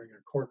happens during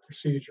a court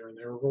procedure, and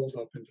they're rolled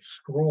up into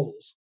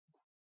scrolls.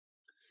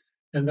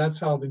 And that's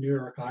how the New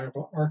York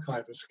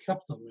archivists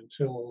kept them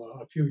until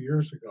a few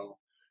years ago.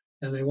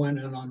 And they went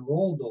and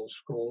unrolled those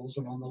scrolls,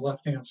 and on the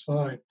left-hand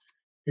side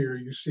here,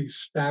 you see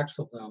stacks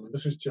of them. And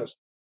this is just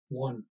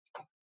one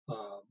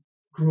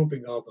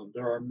grouping of them.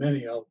 There are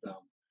many of them.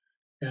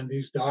 And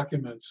these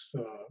documents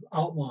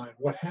outline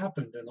what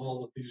happened in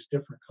all of these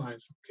different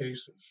kinds of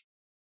cases.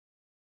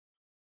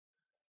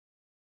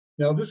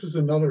 Now, this is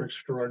another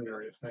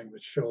extraordinary thing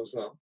that shows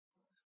up.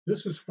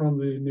 This is from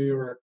the New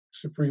York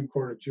Supreme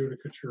Court of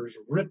Judicature's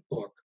writ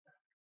book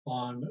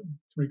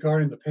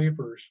regarding the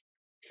papers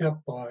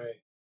kept by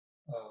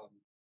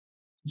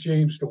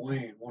James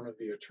Duane, one of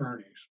the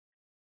attorneys.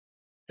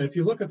 And if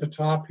you look at the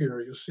top here,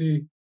 you'll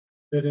see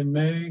that in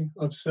May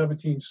of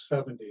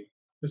 1770,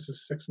 this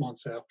is 6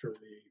 months after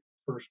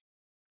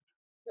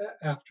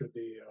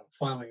the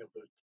filing of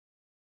the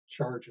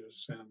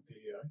charges and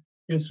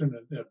the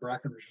incident at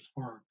Brackenridge's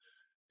farm.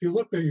 If you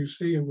look there, you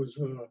see it was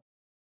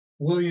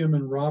William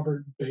and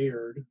Robert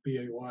Bayard,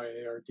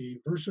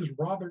 B-A-Y-A-R-D, versus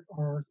Robert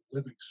R.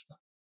 Livingston.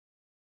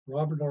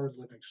 Robert R.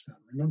 Livingston,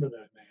 remember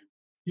that name.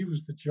 He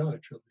was the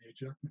judge of the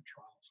ejectment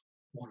trials,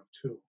 1 of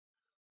 2.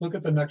 Look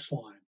at the next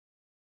line.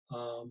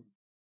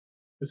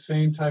 The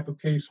same type of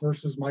case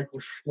versus Michael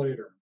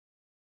Schlater.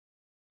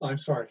 I'm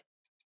sorry,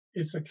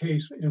 it's a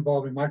case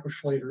involving Michael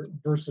Schlater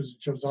versus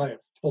Josiah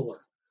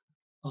Fuller.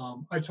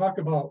 I talk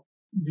about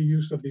the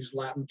use of these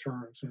Latin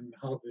terms and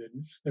how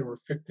there were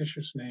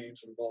fictitious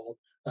names involved.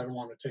 I don't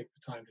want to take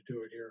the time to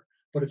do it here,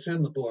 but it's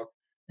in the book,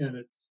 and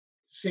it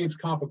seems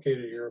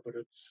complicated here, but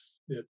it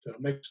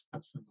makes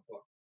sense in the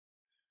book.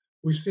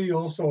 We see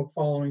also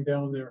following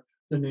down there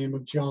the name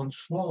of John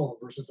Small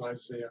versus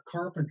Isaiah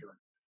Carpenter.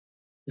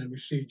 Then we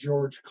see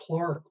George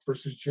Clark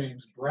versus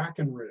James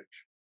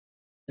Brackenridge.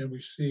 And we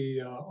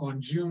see on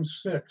June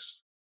 6th,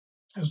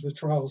 as the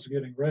trial's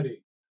getting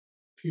ready,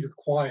 Peter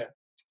Quiet,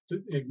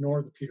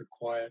 ignore the Peter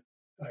Quiet.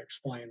 I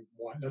explained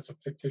why. That's a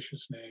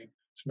fictitious name.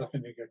 It's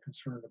nothing to get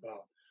concerned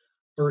about.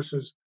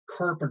 versus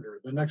Carpenter.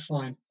 The next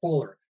line,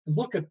 Fuller. And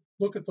look at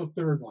the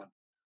third one,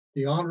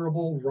 the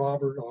Honorable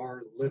Robert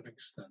R.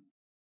 Livingston,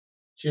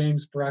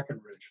 James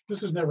Brackenridge.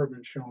 This has never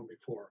been shown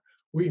before.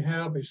 We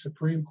have a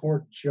Supreme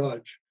Court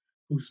judge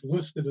who's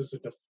listed as a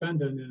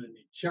defendant in an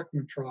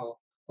ejectment trial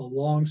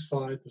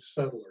alongside the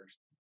settlers.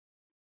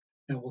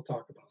 And we'll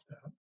talk about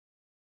that.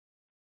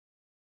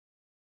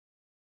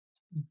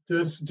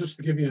 This, just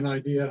to give you an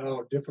idea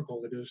how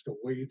difficult it is to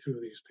wade through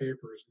these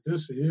papers,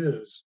 this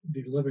is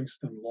the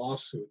Livingston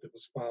lawsuit that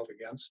was filed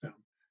against him.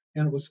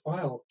 And it was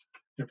filed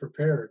and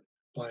prepared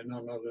by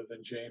none other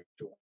than James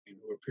Dwayne,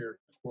 who appeared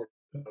in court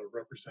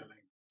representing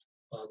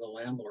the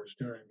landlords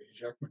during the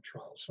ejectment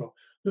trial. So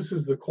this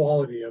is the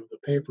quality of the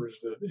papers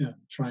that in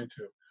trying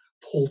to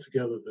pull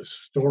together this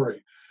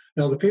story.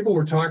 Now, the people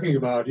we're talking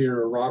about here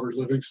are Robert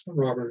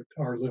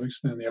R.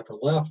 Livingston in the upper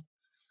left,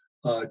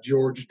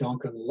 George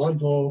Duncan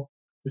Ludlow,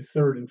 the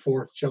third and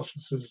fourth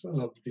justices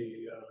of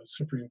the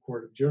Supreme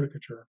Court of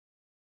Judicature.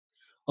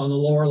 On the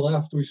lower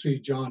left, we see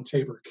John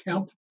Tabor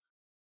Kemp.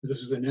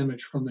 This is an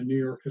image from the New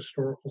York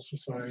Historical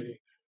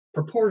Society,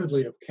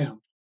 purportedly of Kemp.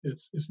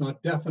 It's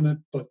not definite,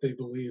 but they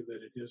believe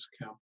that it is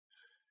Kemp.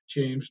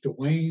 James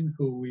Dwayne,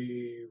 who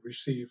we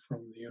received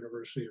from the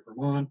University of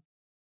Vermont.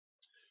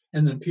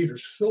 And then Peter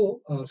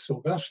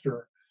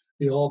Sylvester,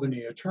 the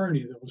Albany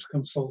attorney that was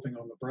consulting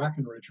on the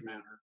Brackenridge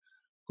matter,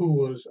 who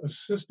was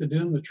assisted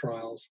in the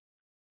trials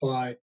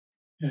by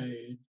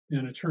an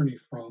attorney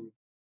from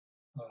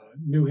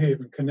New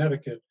Haven,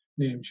 Connecticut,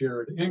 named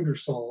Jared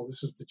Ingersoll.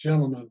 This is the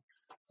gentleman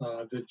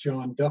that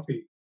John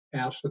Duffy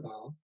asked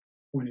about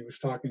when he was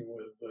talking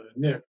with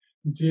Nick.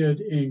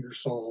 Did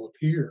Ingersoll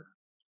appear?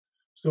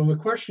 So the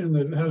question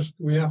that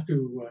we have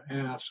to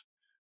ask,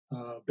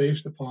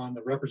 based upon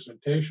the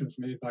representations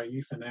made by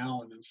Ethan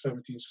Allen in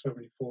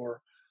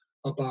 1774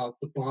 about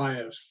the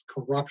bias,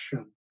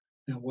 corruption,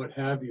 and what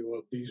have you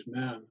of these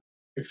men,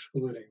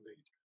 excluding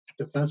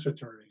the defense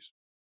attorneys,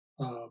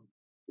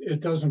 it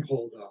doesn't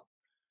hold up.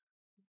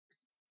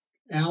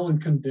 Allen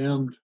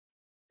condemned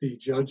the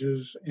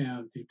judges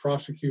and the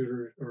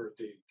prosecutor, or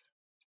the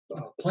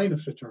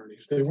plaintiff's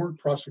attorneys. They weren't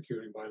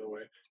prosecuting, by the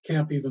way.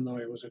 Kemp, even though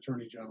he was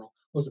attorney general,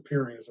 was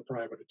appearing as a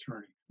private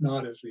attorney,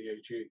 not as the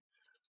AG.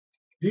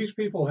 These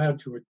people had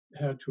to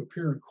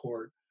appear in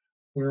court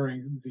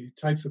wearing the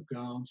types of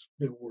gowns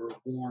that were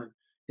worn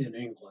in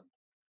England.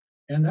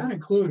 And that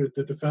included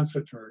the defense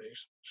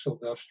attorneys,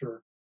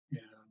 Sylvester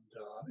and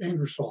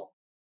Ingersoll.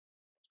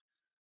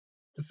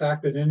 The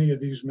fact that any of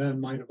these men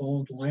might have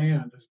owned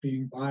land as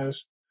being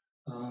biased,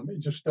 it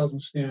just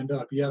doesn't stand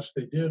up. Yes,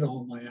 they did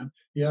own land.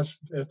 Yes,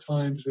 at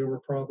times there were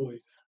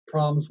probably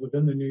problems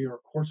within the New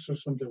York court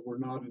system that were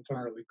not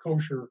entirely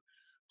kosher.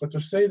 But to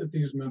say that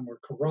these men were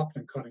corrupt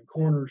and cutting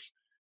corners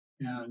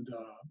and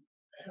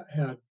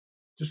had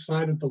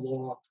decided the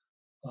law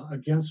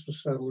against the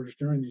settlers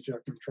during the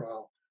ejectment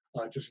trial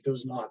just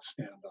does not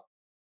stand up.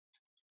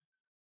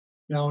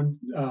 Now, in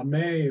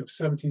May of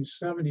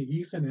 1770,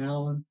 Ethan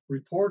Allen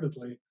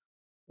reportedly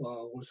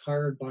was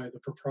hired by the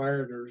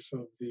proprietors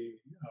of the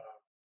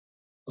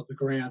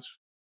grants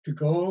to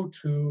go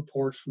to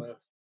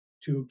Portsmouth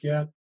to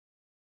get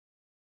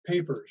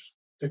papers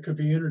that could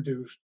be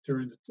introduced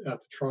at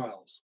the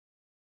trials.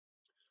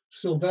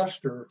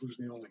 Sylvester, who's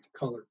the only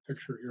colored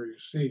picture here you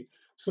see,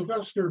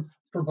 Sylvester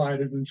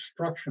provided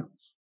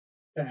instructions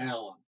to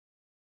Allen,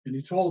 and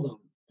he told them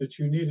that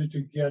you needed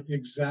to get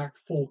exact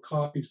full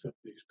copies of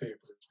these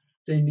papers.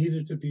 They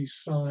needed to be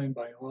signed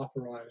by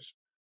authorized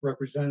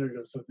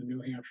representatives of the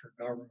New Hampshire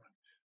government.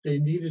 They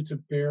needed to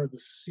bear the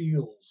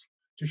seals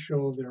to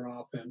show their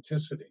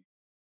authenticity.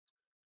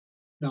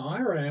 Now,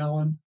 Ira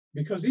Allen,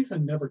 because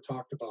Ethan never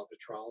talked about the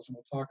trials, and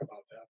we'll talk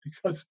about that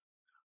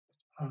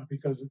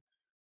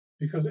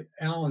because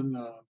Allen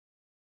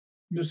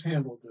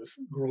mishandled this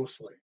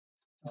grossly,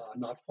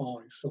 not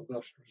following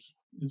Sylvester's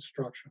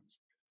instructions.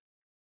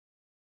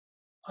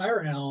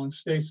 Ira Allen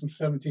states in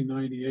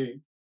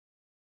 1798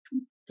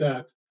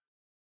 that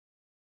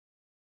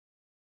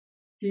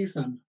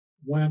Ethan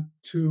went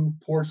to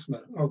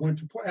Portsmouth, or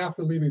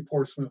after leaving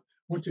Portsmouth,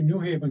 went to New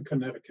Haven,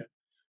 Connecticut,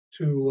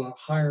 to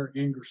hire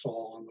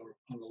Ingersoll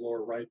on the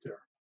lower right there.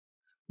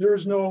 There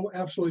is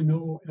absolutely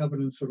no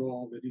evidence at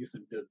all that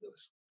Ethan did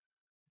this.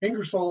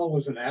 Ingersoll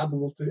was an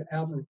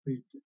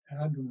admiralty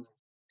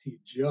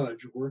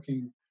judge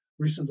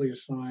recently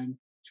assigned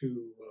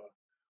to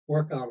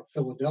work out of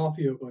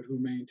Philadelphia, but who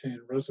maintained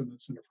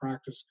residence and a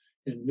practice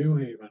in New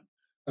Haven.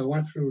 I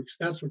went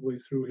extensively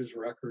through his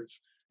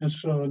records and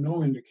saw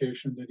no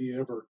indication that he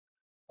ever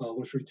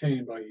was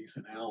retained by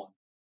Ethan Allen.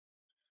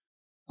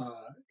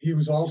 He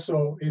was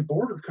also a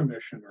border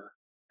commissioner,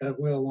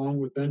 along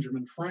with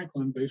Benjamin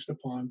Franklin, based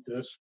upon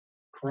this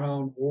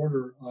Crown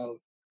Order of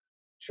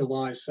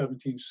July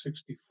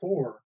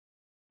 1764,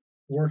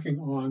 working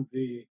on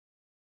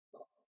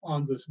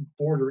this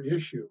border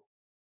issue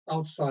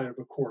outside of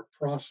a court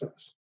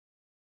process.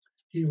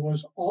 He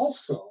was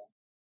also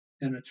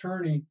an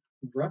attorney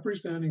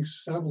representing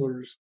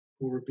settlers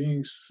who were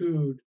being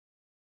sued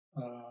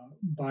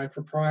by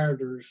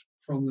proprietors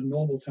from the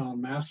Nobletown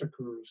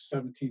Massacre of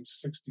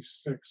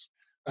 1766.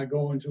 I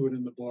go into it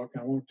in the book.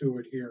 I won't do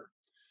it here.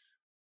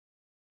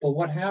 But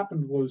what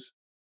happened was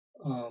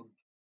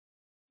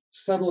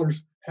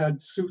settlers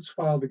had suits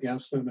filed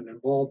against them and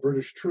involved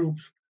British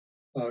troops,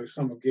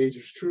 some of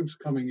Gage's troops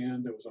coming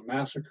in. There was a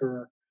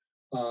massacre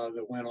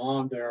that went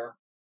on there.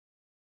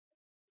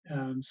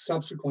 And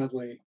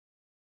subsequently,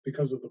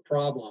 because of the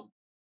problem,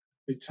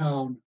 the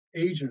town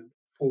agent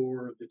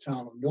for the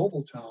town of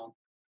Nobletown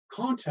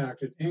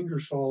contacted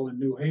Ingersoll in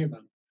New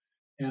Haven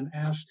and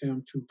asked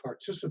him to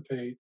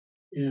participate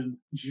in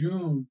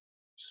June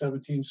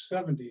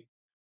 1770,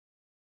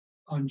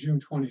 on June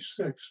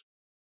 26th,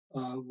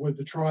 with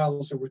the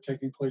trials that were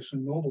taking place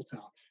in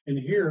Nobletown. And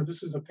here,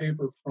 this is a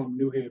paper from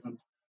New Haven,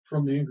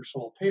 from the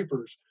Ingersoll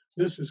papers.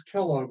 This is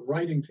Kellogg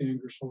writing to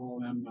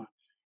Ingersoll in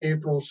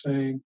April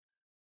saying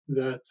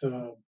that,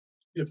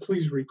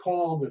 please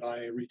recall that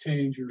I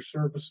retained your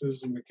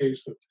services in the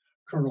case of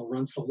Colonel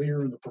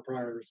Rensselaer and the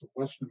proprietors of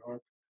Weston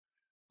Hook.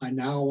 I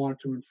now want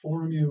to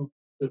inform you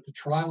that the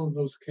trial of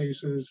those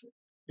cases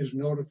is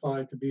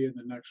notified to be in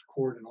the next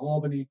court in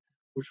Albany,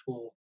 which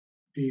will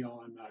be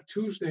on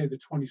Tuesday, the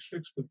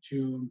 26th of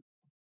June,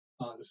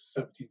 this is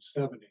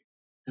 1770.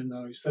 And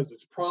he says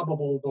it's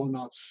probable, though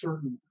not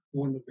certain,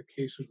 one of the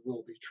cases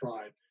will be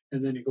tried.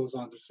 And then he goes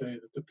on to say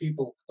that the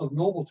people of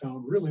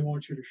Nobletown really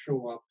want you to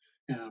show up,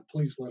 and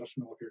please let us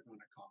know if you're going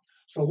to come.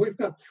 So we've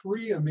got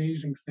three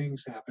amazing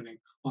things happening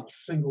on a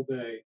single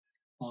day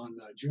on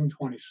June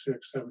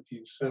 26,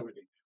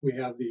 1770. We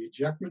have the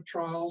ejectment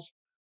trials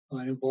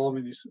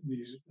involving these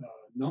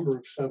number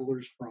of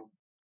settlers from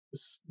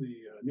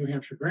the New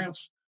Hampshire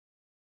grants.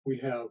 We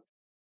have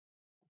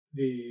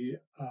a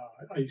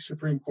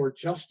Supreme Court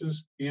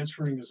justice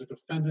answering as a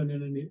defendant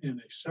in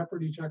a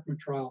separate ejectment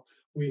trial.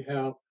 We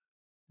have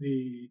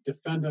the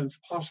defendants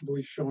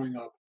possibly showing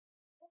up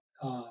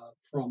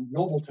from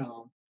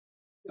Nobletown,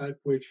 at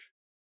which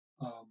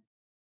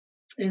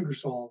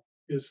Ingersoll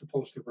is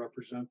supposed to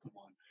represent them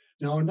on.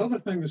 Now, another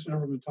thing that's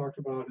never been talked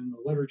about in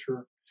the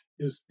literature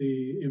is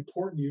the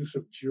important use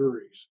of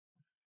juries.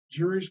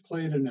 Juries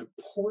played a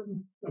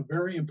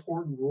very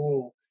important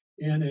role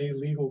in a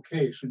legal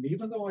case. And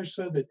even though I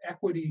said that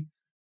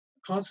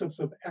concepts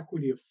of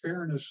equity, of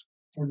fairness,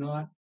 were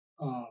not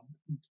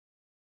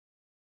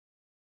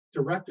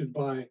directed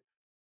by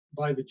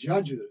the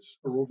judges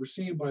or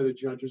overseen by the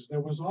judges, there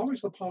was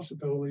always the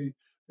possibility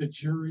that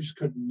juries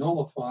could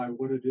nullify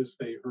what it is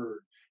they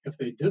heard. If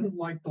they didn't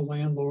like the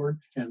landlord,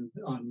 and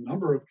on a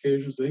number of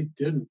occasions they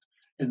didn't,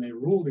 and they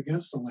ruled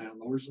against the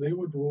landlords, they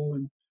would rule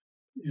on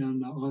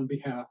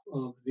behalf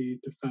of the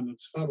defendant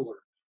settler.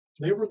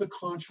 They were the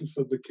conscience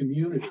of the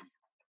community.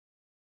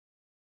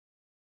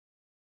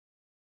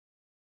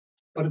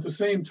 But at the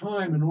same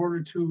time, in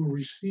order to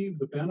receive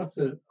the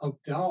benefit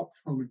of doubt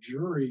from a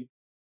jury,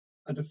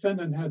 a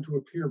defendant had to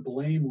appear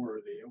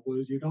blameworthy. It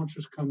was, you don't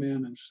just come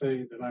in and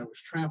say that I was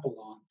trampled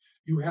on.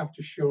 You have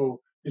to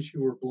show that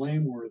you were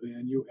blameworthy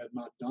and you had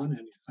not done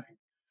anything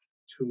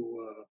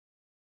to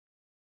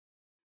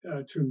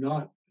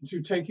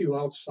take you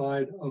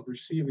outside of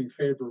receiving a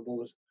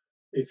favorable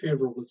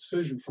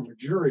decision from a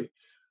jury.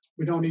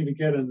 We don't need to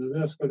get into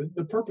this, but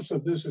the purpose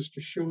of this is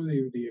to show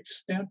you the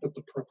extent of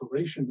the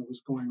preparation that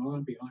was going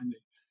on behind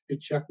the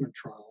ejectment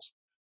trials.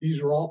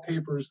 These are all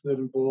papers that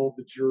involve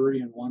the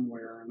jury in one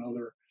way or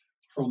another,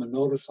 from a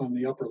notice on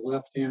the upper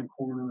left-hand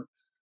corner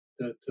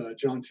that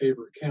John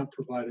Tabor Kemp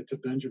provided to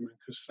Benjamin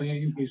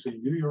Kassane. He's a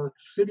New York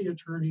City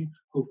attorney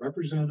who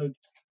represented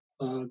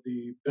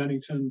the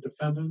Bennington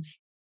defendants.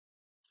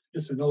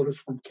 It's a notice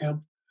from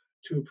Kemp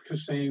to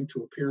Kassane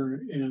to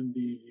appear in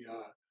the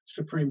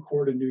Supreme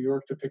Court in New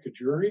York to pick a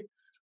jury.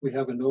 We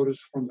have a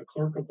notice from the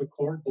clerk of the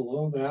court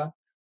below that,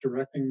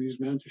 directing these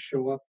men to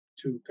show up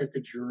to pick a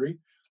jury.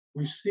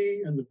 We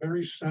see in the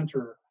very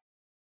center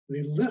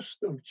the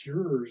list of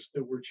jurors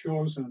that were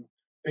chosen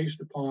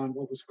based upon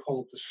what was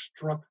called the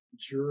struck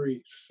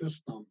jury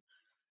system.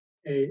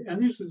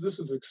 And this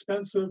is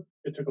expensive.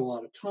 It took a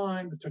lot of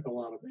time. It took a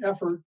lot of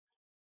effort.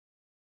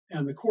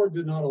 And the court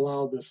did not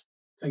allow this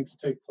thing to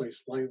take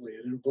place lightly.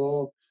 It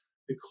involved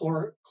the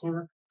clerk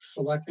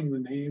selecting the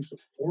names of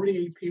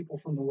 48 people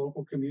from the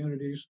local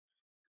communities,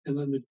 and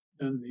then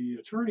the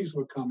attorneys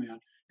would come in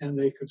and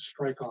they could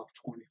strike off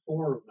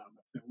 24 of them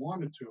if they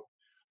wanted to.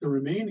 The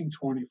remaining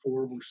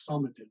 24 were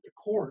summoned into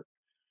court.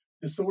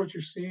 And so what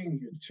you're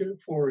seeing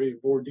for a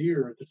voir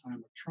dire at the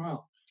time of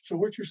trial. So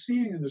what you're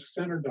seeing in the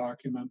center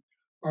document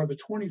are the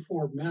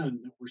 24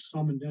 men that were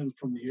summoned in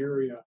from the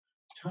area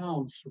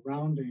towns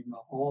surrounding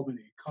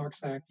Albany,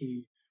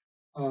 Coxsackie,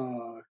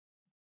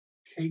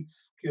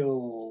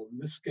 Catskill,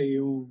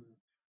 Niskayune,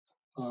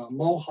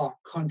 Mohawk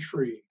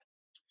country.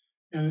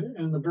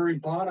 And the very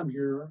bottom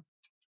here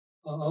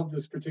of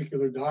this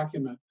particular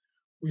document,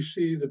 we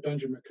see that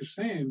Benjamin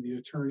Kassane, the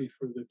attorney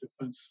for the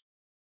defense,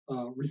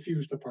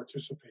 refused to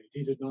participate.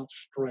 He did not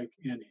strike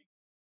any.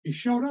 He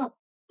showed up,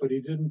 but he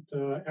didn't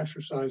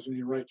exercise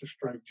any right to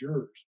strike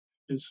jurors.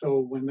 And so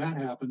when that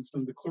happens,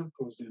 then the clerk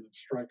goes in and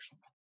strikes them.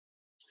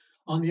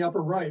 On the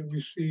upper right, we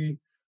see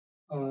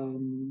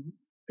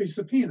a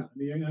subpoena,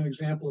 an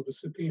example of a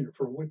subpoena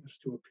for a witness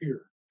to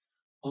appear.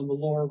 On the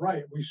lower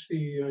right, we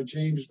see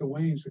James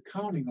Duane's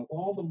accounting of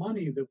all the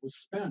money that was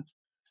spent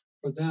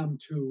for them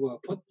to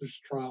put this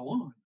trial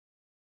on.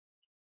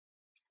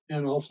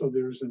 And also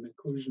there's an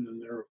inclusion in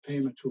there of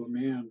payment to a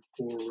man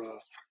for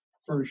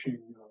furnishing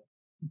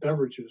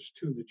beverages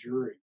to the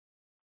jury.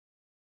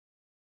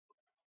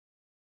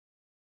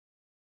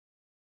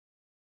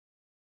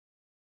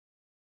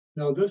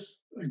 Now this,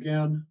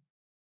 again,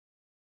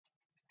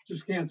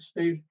 just can't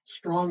state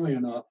strongly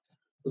enough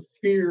the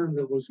fear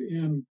that was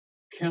in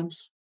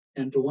Kemp's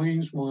and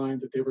Duane's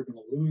mind that they were going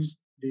to lose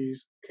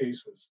these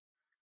cases.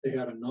 They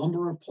had a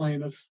number of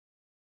plaintiffs,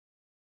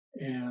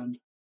 and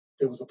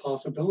there was a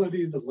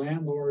possibility the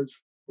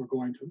landlords were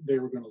going to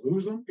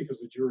lose them because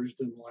the juries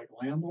didn't like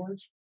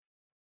landlords,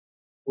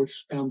 which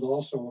stemmed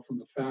also from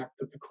the fact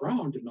that the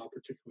Crown did not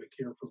particularly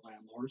care for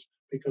landlords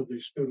because they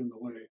stood in the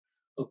way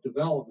of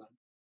development.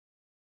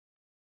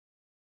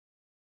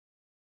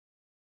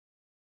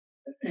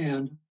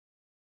 And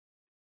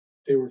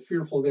they were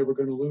fearful they were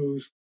going to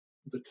lose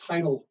the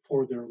title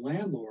for their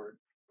landlord.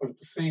 But at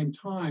the same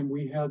time,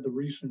 we had the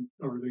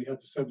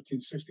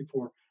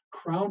 1764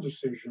 Crown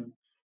decision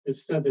that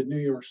said that New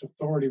York's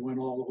authority went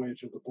all the way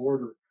to the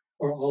border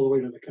or all the way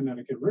to the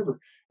Connecticut River.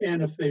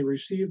 And if they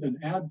received an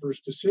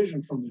adverse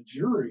decision from the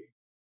jury,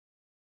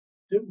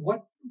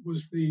 what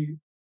was the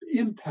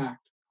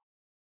impact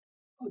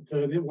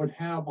that it would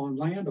have on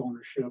land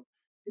ownership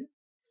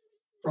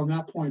from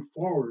that point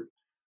forward,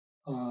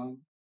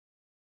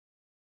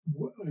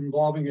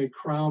 involving a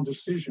Crown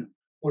decision?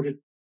 Would it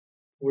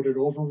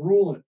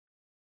overrule it?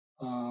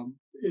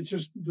 It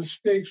just, the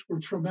stakes were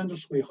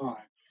tremendously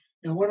high.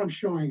 And what I'm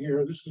showing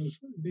here, this is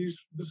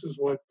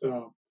what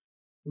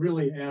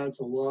really adds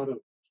a lot of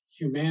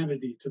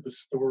humanity to the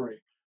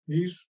story.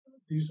 These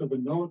are the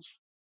notes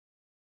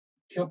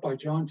kept by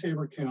John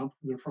Tabor Kemp.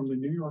 They're from the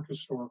New York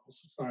Historical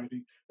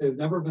Society. They've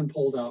never been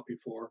pulled out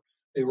before.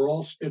 They were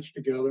all stitched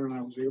together, and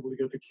I was able to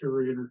get the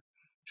curator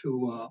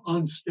to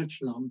unstitch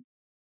them,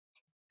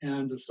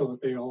 and so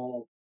that they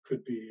all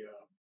could be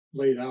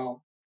laid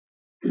out.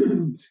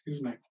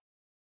 Excuse me.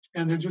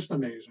 And they're just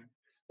amazing.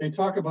 They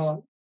talk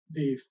about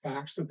the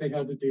facts that they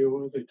had to deal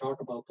with. They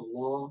talk about the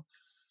law.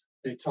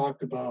 They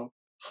talked about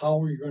how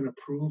we're going to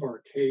prove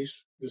our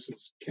case. This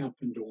is Kemp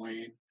and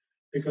Duane,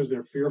 because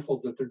they're fearful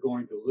that they're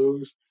going to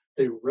lose.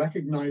 They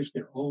recognize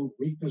their own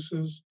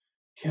weaknesses.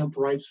 Kemp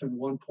writes in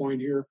one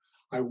point here,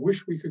 "I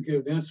wish we could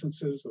give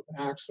instances of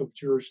acts of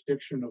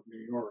jurisdiction of New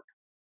York."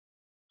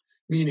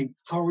 Meaning,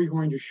 how are we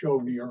going to show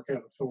New York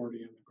had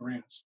authority in the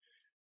grants?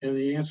 And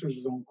he answers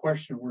his own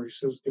question where he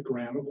says the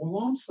grant of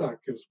Wollonsack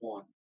is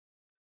one.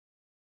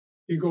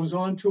 He goes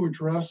on to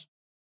address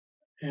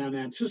and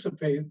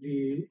anticipate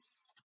the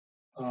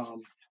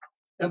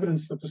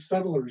evidence that the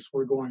settlers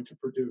were going to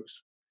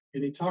produce.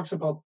 And he talks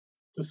about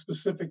the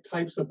specific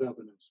types of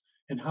evidence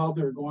and how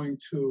they're going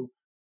to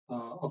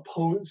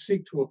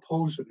seek to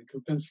oppose it and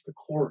convince the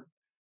court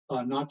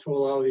not to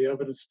allow the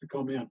evidence to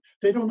come in.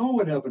 They don't know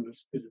what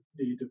evidence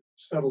the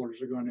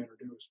settlers are going to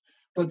introduce.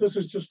 But this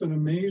is just an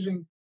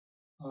amazing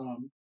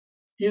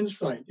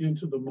insight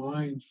into the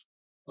minds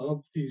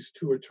of these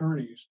two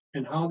attorneys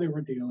and how they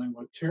were dealing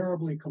with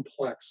terribly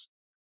complex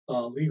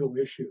legal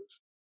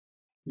issues.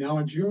 Now,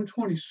 on June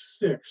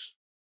 26,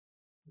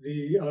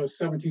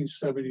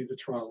 1770, the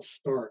trials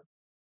start.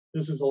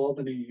 This is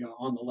Albany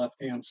on the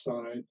left-hand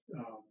side.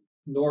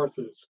 North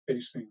is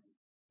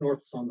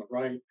on the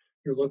right.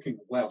 You're looking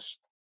west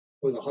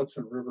with the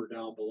Hudson River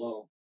down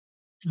below.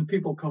 And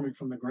people coming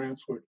from the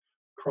grants would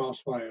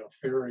cross by a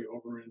ferry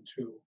over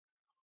into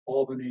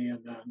Albany,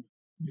 and then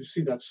you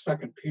see that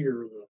second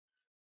pier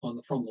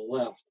from the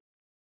left.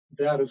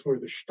 That is where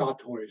the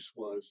Stadthuis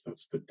was.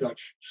 That's the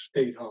Dutch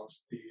State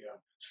House, the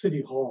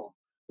City Hall,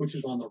 which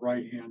is on the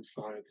right-hand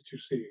side that you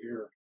see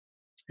here.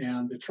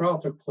 And the trial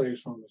took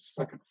place on the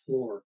second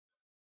floor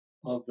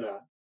of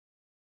that.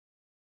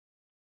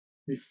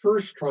 The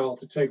first trial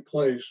to take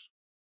place,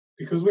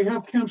 because we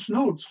have Kemp's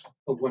notes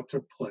of what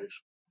took place.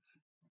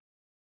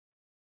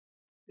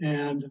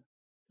 And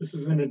this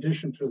is in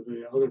addition to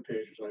the other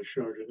pages I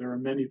showed you. There are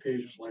many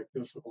pages like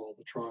this of all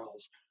the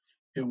trials.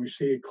 And we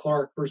see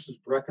Clark versus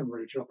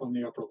Breckenridge up on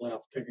the upper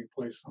left taking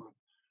place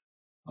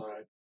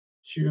on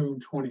June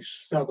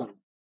 27.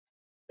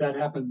 That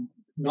happened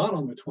not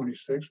on the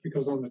 26th,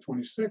 because on the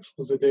 26th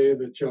was the day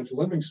that Judge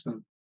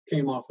Livingston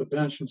came off the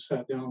bench and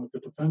sat down at the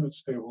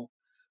defendant's table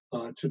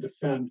to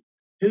defend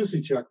his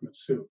ejectment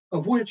suit,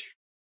 of which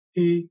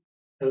he,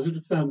 as a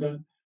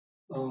defendant,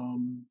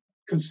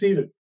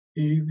 conceded.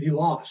 He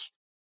lost.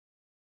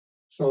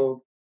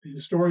 So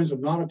historians have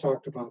not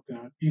talked about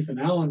that. Ethan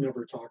Allen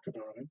never talked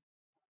about it.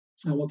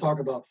 And we'll talk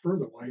about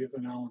further why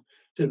Ethan Allen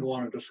didn't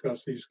want to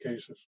discuss these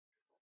cases.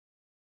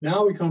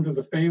 Now we come to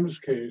the famous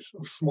case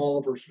of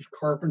Small versus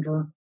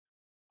Carpenter,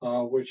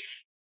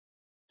 which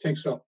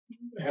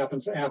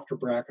happens after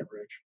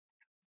Breckenridge.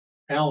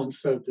 Allen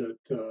said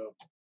that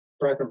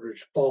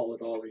Breckenridge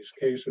followed all these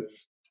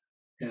cases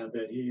and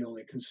that he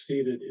only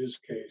conceded his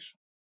case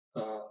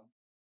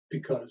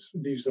because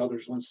these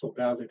others went so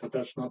badly, but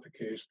that's not the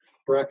case.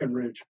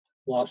 Breckenridge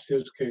lost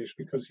his case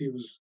because he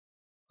was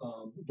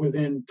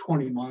within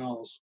 20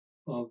 miles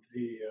of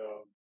the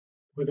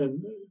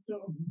within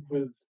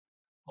with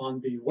on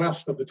the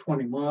west of the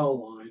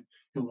 20-mile line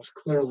and was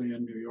clearly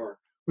in New York.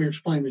 We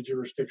explain the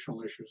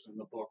jurisdictional issues in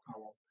the book. I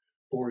won't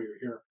bore you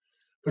here.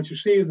 But you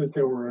see that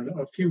there were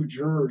a few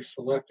jurors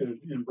selected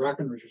in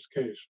Breckenridge's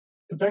case.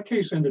 But that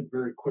case ended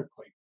very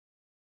quickly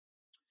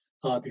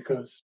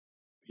because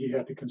he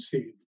had to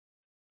concede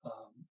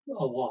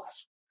a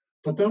loss.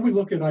 But then we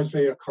look at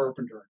Isaiah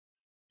Carpenter,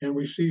 and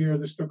we see here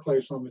this took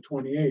place on the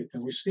 28th,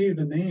 and we see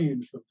the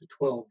names of the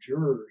 12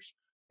 jurors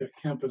that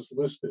Kemp has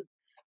listed.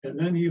 And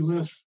then he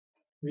lists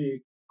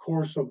the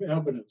course of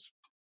evidence.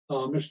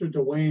 Mr.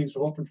 Duane's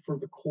open for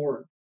the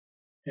court,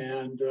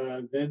 and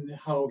then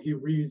how he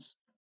reads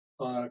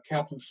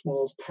Captain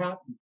Small's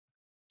patent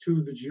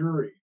to the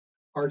jury.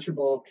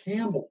 Archibald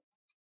Campbell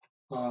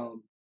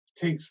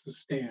takes the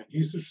stand.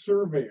 He's a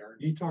surveyor,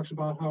 and he talks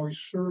about how he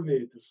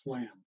surveyed this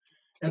land.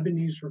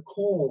 Ebenezer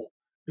Cole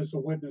is a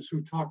witness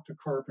who talked to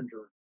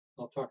Carpenter.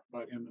 I'll talk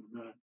about him in a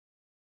minute.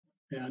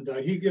 And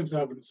he gives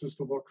evidence as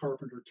to what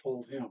Carpenter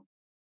told him.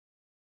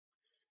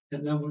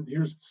 And then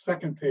here's the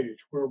second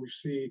page where we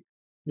see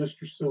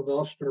Mr.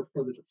 Sylvester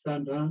for the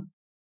defendant,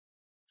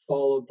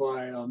 followed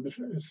by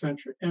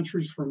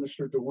entries for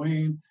Mr.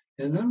 Duane.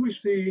 And then we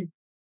see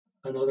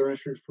another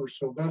entry for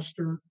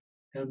Sylvester,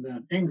 and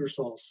then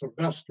Ingersoll,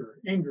 Sylvester,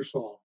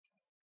 Ingersoll.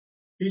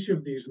 Each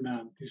of these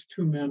men, these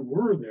two men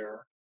were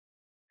there,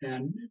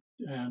 and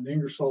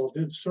Ingersoll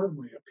did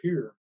certainly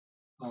appear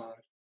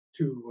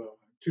to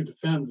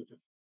defend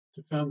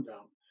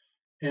them.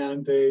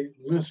 And they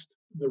list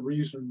the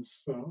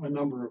reasons, a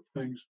number of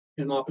things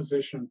in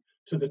opposition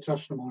to the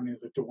testimony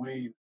that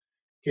Duane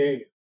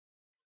gave.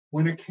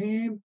 When it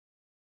came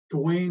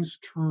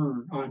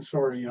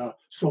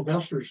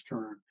Sylvester's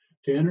turn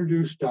to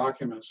introduce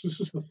documents, this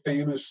is the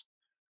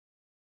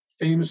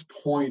famous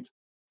point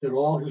that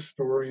all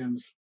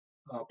historians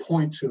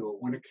point to.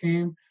 When it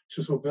came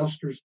to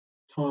Sylvester's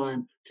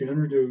time to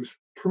introduce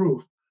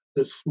proof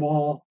that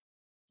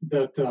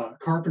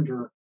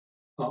Carpenter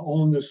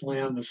owned this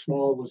land that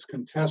Small was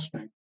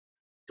contesting,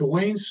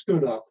 Duane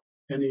stood up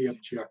and he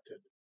objected.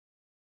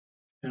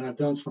 And I've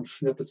done some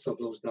snippets of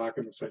those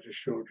documents I just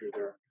showed you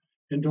there.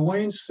 And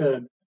Duane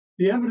said,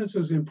 the evidence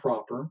is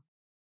improper.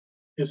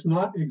 It's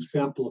not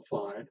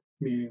exemplified,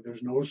 meaning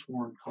there's no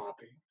sworn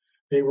copy.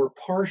 They were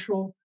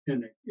partial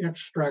and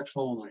extracts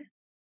only.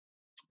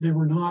 They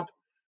were not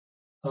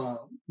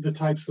the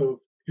types of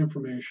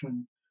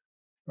information,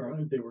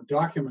 or they were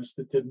documents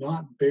that did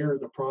not bear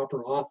the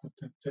proper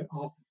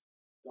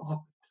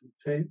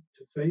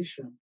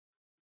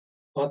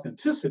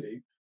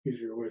authenticity,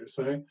 easier way to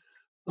say,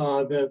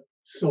 that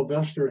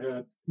Sylvester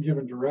had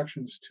given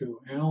directions to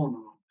Allen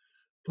on.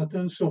 But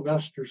then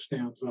Sylvester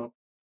stands up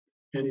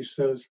and he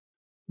says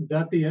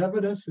that the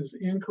evidence is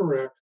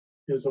incorrect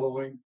is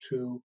owing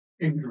to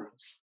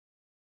ignorance.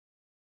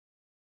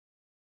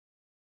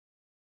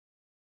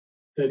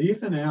 That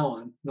Ethan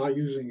Allen, not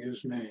using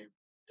his name,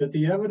 that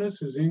the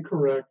evidence is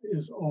incorrect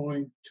is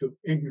owing to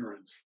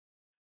ignorance.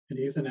 And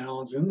Ethan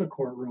Allen's in the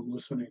courtroom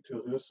listening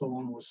to this,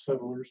 along with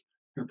settlers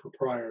and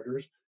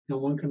proprietors, and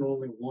one can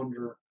only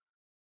wonder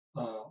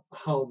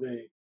how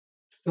they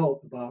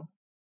felt about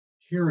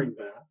hearing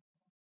that.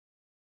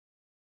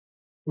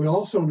 We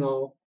also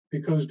know,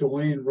 because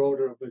Duane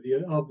wrote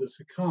of this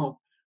account,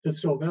 that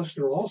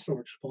Sylvester also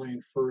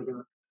explained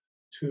further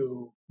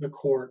to the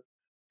court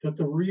that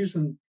the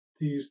reason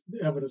these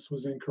evidence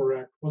was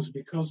incorrect was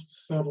because the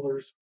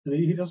settlers, and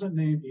he doesn't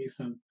name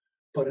Ethan,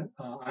 but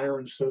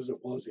Iron says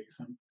it was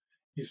Ethan.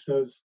 He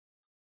says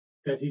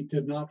that he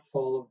did not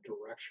follow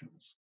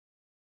directions.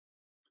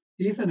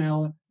 Ethan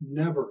Allen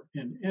never,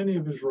 in any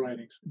of his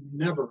writings,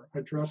 never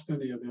addressed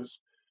any of this,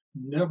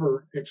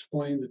 never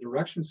explained the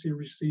directions he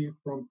received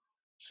from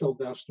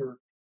Sylvester,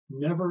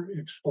 never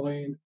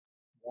explained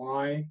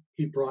why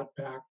he brought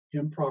back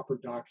improper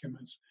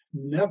documents,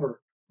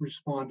 never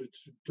responded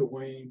to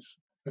Duane's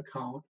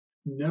account,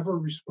 never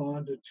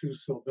responded to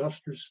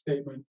Sylvester's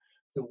statement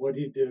that what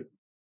he did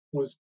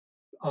was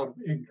out of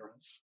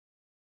ignorance.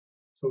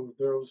 So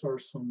those are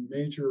some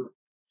major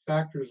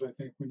factors, I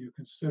think, when you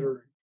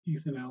consider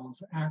Ethan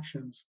Allen's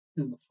actions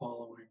in the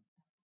following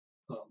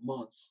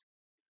months.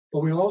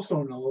 But we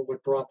also know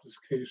what brought this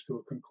case to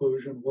a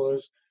conclusion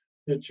was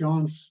that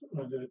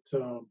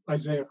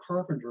Isaiah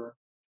Carpenter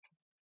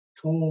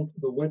told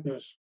the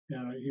witness,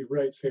 and he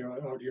writes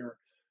out here,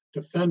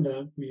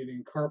 defendant,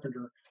 meaning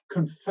Carpenter,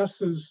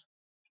 confesses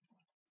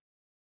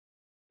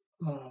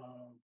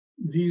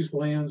these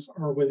lands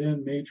are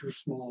within Major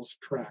Small's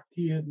tract.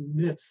 He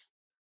admits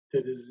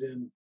that it is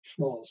in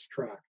Small's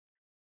tract.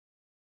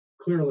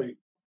 Clearly,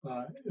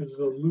 it's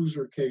a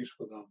loser case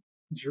for them.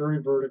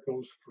 Jury verdict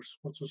goes for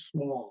what's a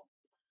Small.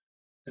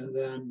 And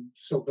then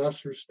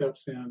Sylvester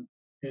steps in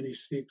and he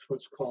seeks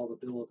what's called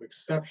a bill of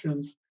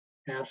exceptions,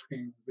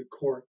 asking the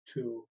court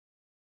to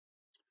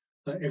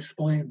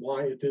explain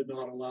why it did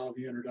not allow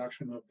the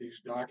introduction of these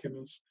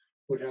documents.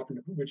 which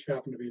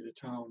happened to be the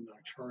town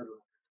charter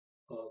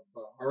of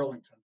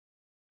Arlington.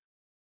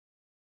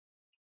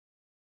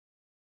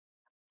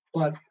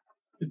 But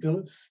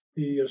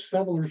the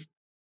settlers,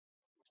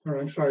 or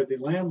I'm sorry, the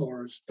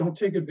landlords don't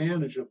take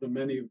advantage of the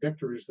many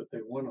victories that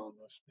they won on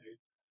this.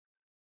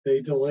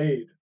 They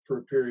delayed for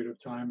a period of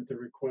time at the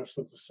request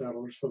of the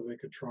settlers so they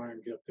could try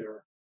and get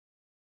their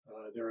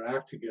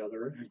act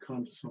together and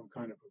come to some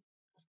kind of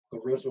a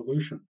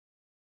resolution.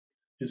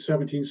 In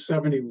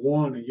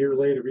 1771, a year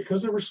later,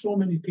 because there were so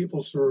many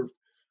people served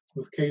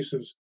with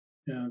cases,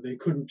 they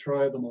couldn't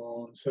try them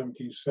all in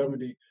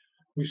 1770.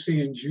 We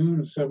see in June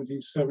of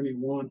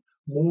 1771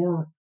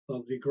 more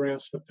of the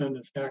Grant's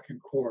defendants back in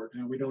court,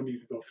 and we don't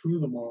need to go through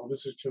them all.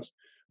 This is just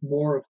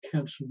more of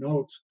Kemp's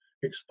notes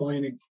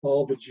explaining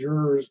all the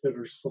jurors that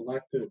are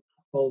selected,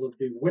 all of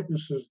the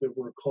witnesses that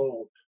were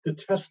called, the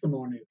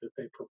testimony that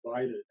they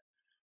provided.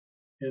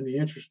 And the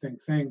interesting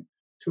thing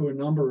to a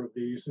number of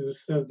these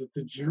is said that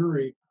the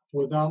jury,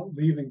 without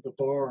leaving the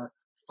bar,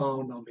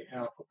 found on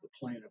behalf of the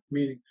plaintiff,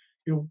 meaning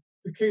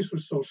the case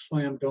was so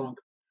slam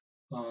dunk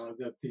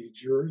that they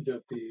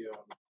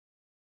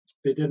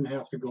didn't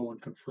have to go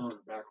and confer in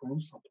a back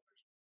room someplace.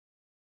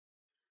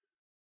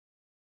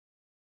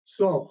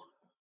 So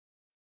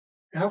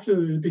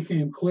after it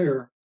became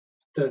clear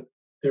that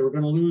they were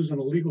going to lose in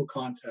a legal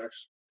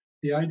context,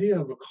 the idea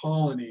of a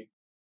colony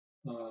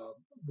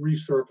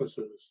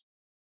resurfaces.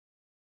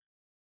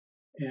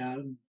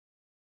 And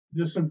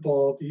this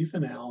involved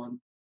Ethan Allen,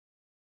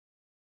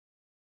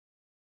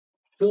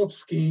 Philip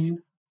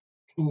Skene,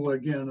 who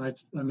again I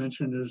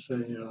mentioned is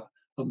a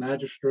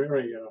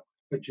magistrate,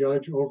 a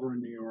judge over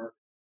in New York,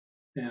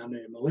 and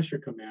a militia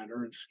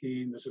commander. And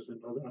Skene, this is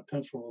a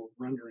pencil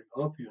rendering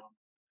of him,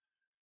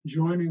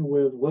 joining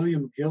with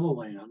William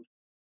Gilliland,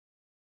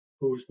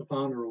 who was the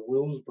founder of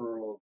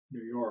Willsboro,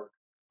 New York,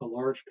 a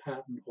large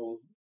patent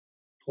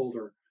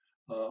holder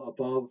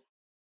above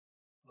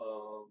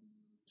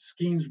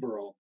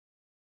Skenesboro.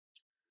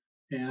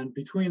 And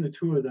between the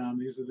two of them,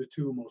 these are the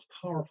two most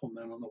powerful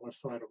men on the west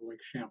side of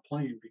Lake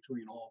Champlain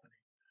between Albany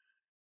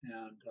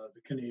and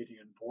the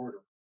Canadian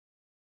border.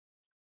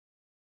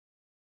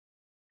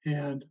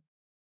 And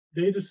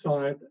they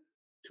decide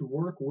to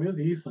work with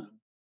Ethan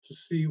to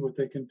see what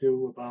they can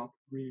do about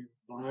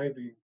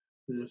reviving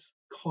this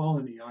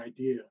colony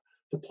idea.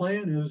 The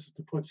plan is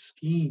to put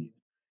Skene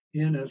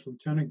in as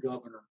lieutenant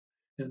governor,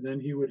 and then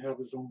he would have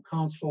his own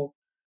council.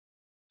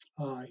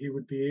 He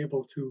would be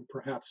able to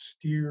perhaps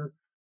steer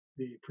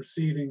the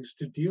proceedings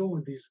to deal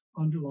with these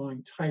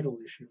underlying title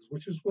issues,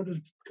 which is what is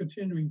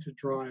continuing to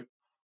drive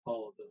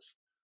all of this.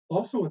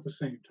 Also at the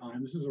same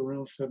time, this is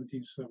around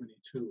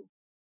 1772,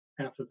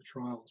 after the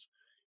trials,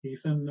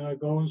 Ethan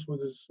goes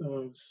with his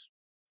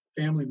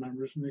family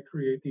members and they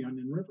create the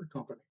Onion River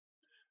Company.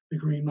 The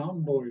Green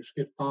Mountain Boys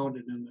get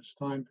founded in this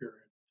time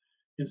period.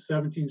 In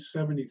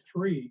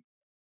 1773,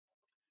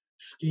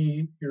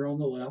 Skene, here on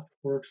the left,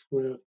 works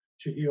with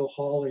Jehiel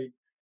Hawley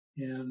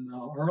in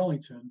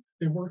Arlington.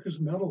 They work as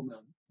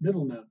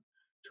middlemen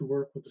to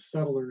work with the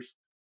settlers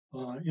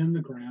in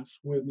the grants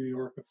with New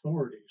York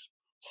authorities.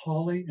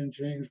 Hawley and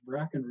James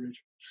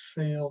Brackenridge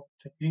sail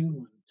to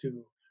England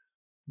to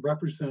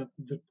represent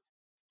the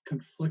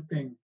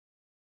conflicting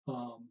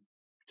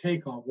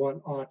take on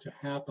what ought to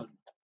happen.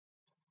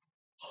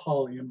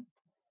 Hawley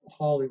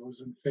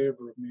was in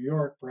favor of New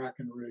York.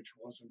 Brackenridge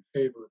was in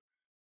favor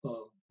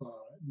of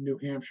New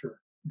Hampshire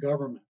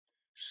government.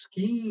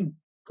 Skene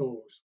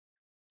goes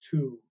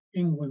to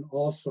England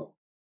also,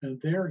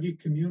 and there he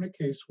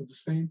communicates with the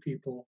same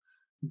people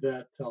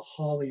that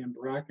Hawley and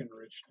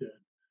Brackenridge did,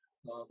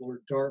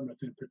 Lord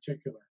Dartmouth in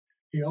particular.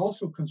 He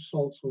also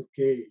consults with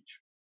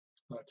Gage,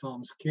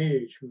 Thomas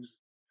Gage, who's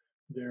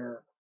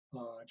there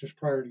just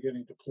prior to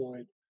getting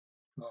deployed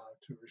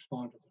to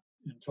respond to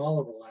the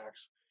Intolerable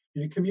Acts,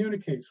 and he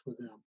communicates with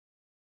them.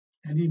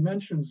 And he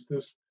mentions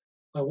this,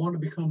 I want to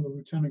become the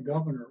lieutenant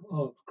governor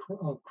of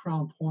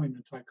Crown Point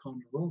and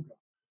Ticonderoga.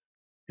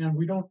 And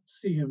we don't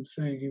see him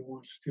saying he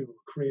wants to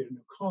create a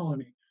new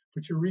colony,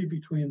 but you read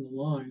between the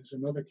lines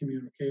and other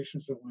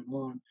communications that went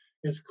on,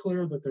 it's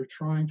clear that they're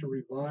trying to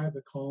revive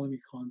the colony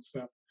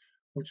concept,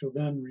 which will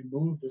then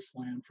remove this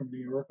land from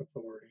New York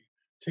authority,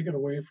 take it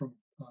away from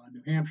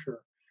New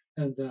Hampshire,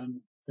 and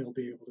then they'll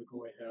be able to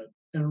go ahead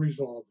and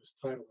resolve this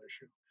title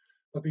issue.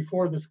 But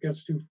before this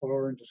gets too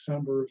far, in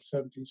December of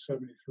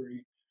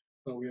 1773,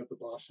 we have the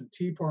Boston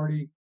Tea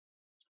Party.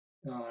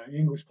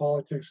 English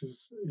politics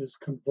is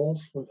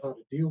convulsed with how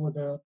to deal with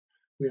that.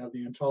 We have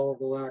the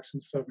Intolerable Acts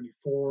in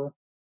 74.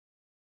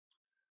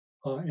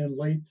 And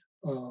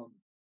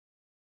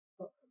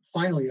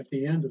finally, at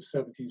the end of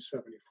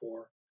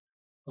 1774,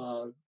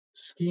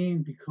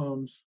 Skene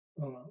becomes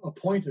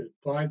appointed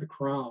by the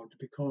Crown to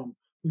become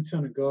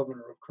Lieutenant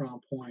Governor of Crown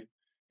Point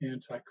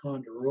and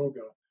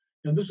Ticonderoga.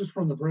 And this is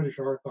from the British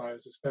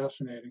Archives. It's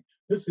fascinating.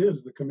 This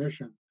is the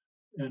commission,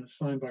 and it's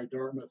signed by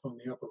Dartmouth on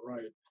the upper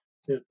right.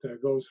 It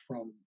goes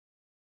from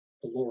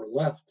the lower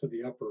left to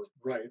the upper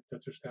right.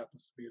 That just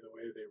happens to be the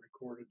way they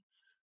recorded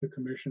the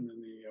commission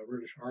in the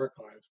British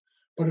Archives.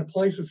 But it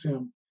places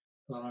him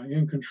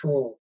in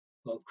control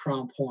of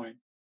Crown Point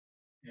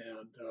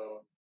and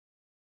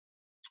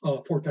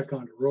Fort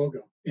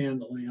Ticonderoga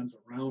and the lands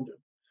around it.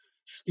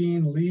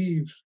 Skene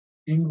leaves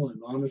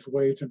England on his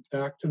way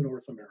back to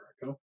North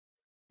America.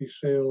 He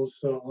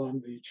sails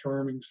on the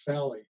Charming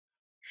Sally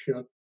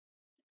ship.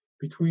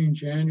 Between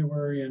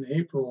January and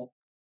April,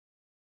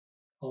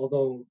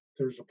 although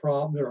there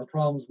are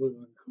problems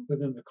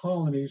within the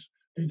colonies,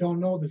 they don't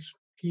know that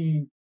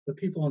Skene, the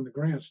people on the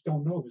grants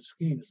don't know that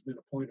Skene has been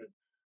appointed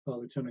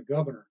lieutenant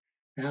governor.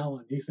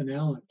 Ethan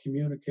Allen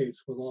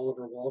communicates with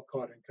Oliver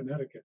Wolcott in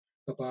Connecticut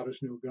about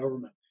his new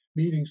government.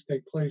 Meetings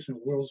take place in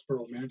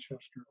Willsboro,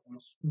 Manchester, and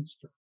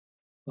Westminster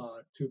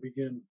to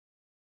begin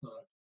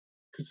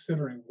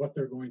considering what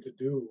they're going to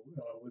do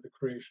with the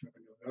creation of a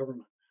new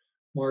government.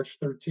 March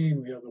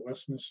 13, we have the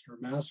Westminster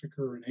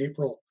Massacre. In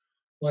April,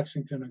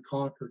 Lexington and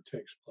Concord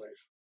takes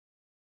place.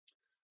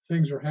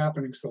 Things are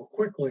happening so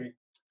quickly,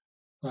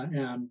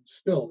 and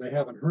still they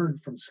haven't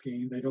heard from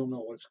Skene. They don't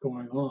know what's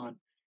going on.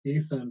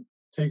 Ethan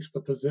takes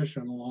the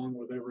position along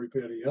with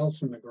everybody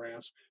else in the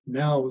grants.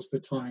 Now is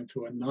the time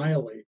to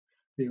annihilate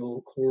the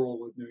old quarrel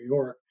with New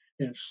York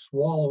and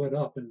swallow it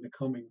up in the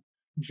coming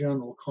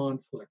general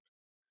conflict.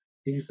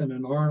 Ethan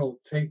and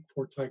Arnold take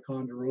Fort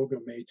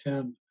Ticonderoga May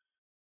 10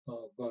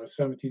 of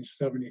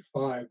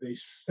 1775. They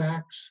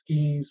sack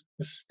Skene's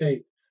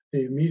estate.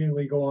 They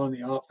immediately go on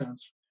the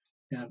offense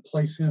and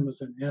place him as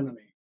an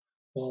enemy.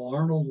 While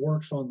Arnold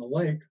works on the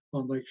lake,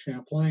 on Lake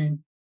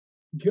Champlain,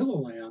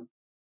 Gilliland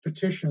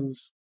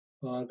petitions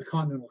the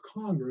Continental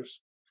Congress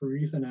for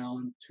Ethan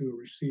Allen to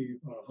receive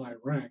a high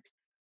rank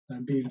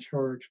and be in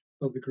charge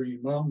of the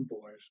Green Mountain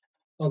Boys.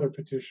 Other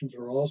petitions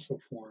are also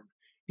formed.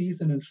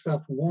 Ethan and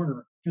Seth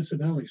Warner,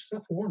 incidentally,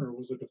 Seth Warner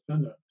was a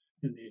defendant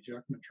in the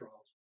ejectment trials.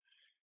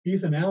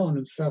 Ethan Allen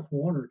and Seth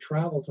Warner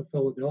travel to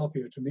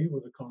Philadelphia to meet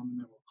with the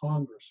Continental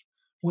Congress.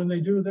 When they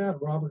do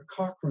that, Robert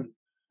Cochrane,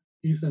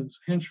 Ethan's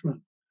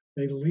henchman,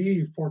 they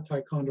leave Fort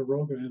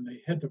Ticonderoga and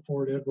they head to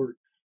Fort Edward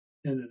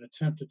in an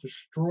attempt to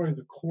destroy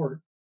the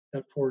court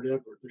at Fort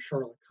Edward, the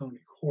Charlotte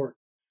County Court,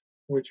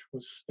 which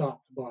was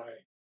stopped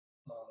by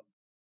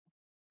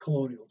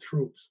colonial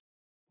troops.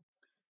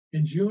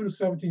 In June of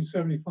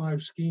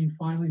 1775, Skene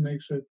finally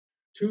makes it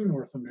to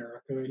North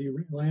America. He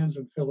lands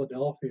in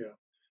Philadelphia,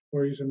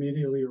 where he's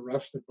immediately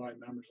arrested by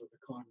members of the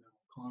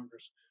Continental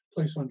Congress,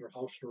 placed under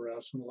house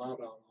arrest, and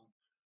allowed out on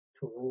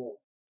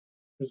parole.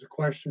 There's a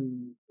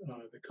question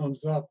that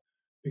comes up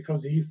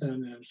because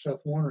Ethan and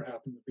Seth Warner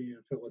happened to be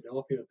in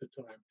Philadelphia at the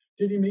time.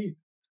 Did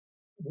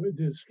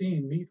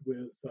Skene meet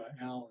with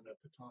Allen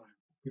at the time?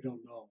 We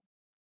don't know.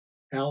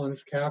 Allen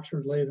is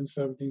captured late in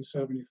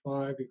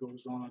 1775. He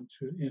goes on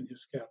in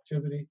his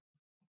captivity.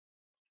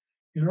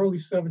 In early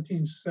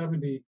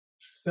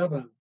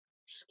 1777,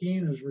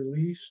 Skene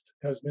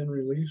has been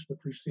released the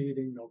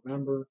preceding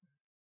November.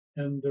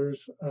 And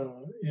there's,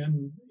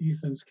 in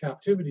Ethan's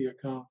captivity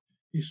account,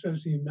 he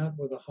says he met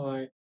with a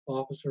high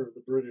officer of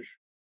the British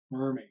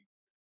Army.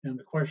 And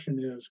the question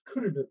is,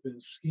 could it have been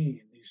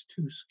Skene, these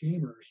two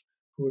schemers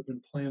who had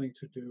been planning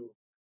to do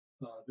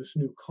this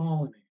new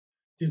colony?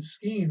 Did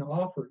Skene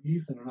offer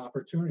Ethan an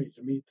opportunity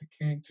to meet the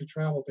king, to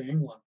travel to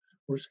England,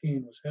 where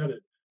Skene was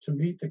headed, to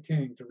meet the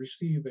king, to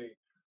receive a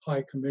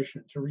high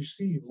commission, to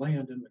receive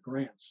land in the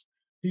grants?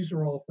 These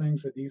are all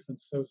things that Ethan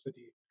says that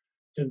he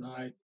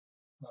denied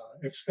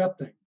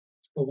accepting.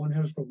 But one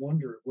has to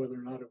wonder whether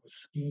or not it was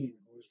Skene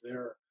who was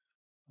there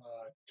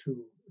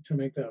to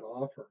make that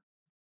offer.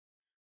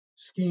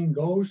 Skene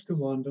goes to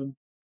London.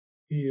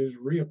 He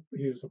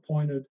is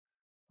appointed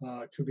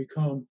to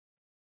become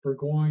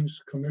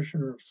Burgoyne's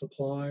Commissioner of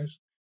Supplies.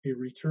 He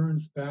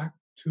returns back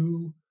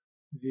to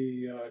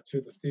the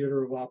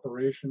theater of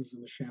operations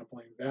in the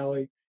Champlain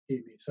Valley.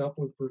 He meets up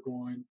with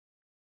Burgoyne.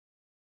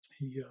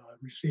 He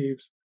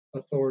receives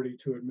authority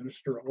to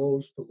administer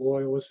oaths to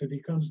loyalists. He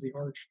becomes the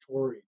arch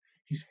Tory.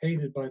 He's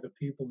hated by the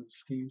people in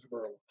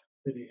Skenesboro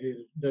that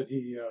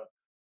he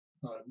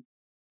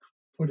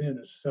put in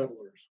as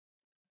settlers.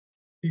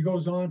 He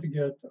goes on to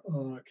get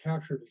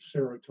captured at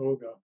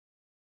Saratoga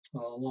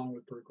along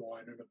with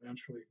Burgoyne, and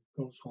eventually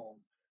goes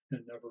home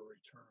and never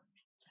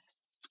returns.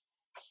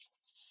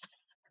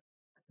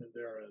 And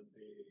there,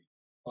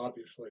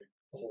 obviously,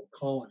 the whole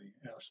colony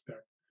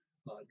aspect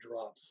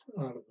drops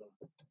out of them.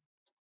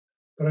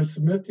 But I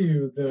submit to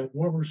you that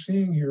what we're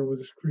seeing here with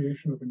this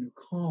creation of a new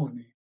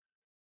colony,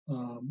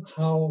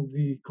 how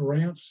the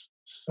grants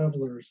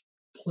settlers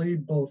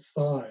played both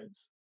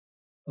sides,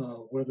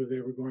 whether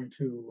they were going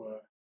to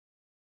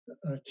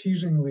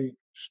teasingly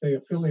stay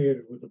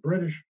affiliated with the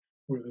British,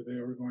 whether they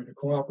were going to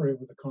cooperate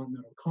with the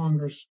Continental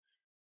Congress.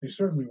 They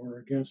certainly were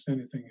against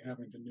anything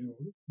having to do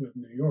with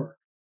New York.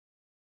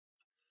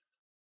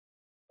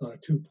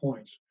 2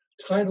 points.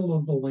 Title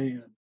of the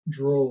land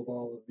drove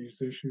all of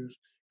these issues,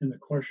 and the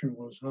question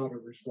was how to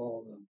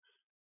resolve them.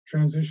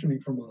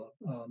 Transitioning from a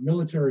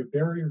military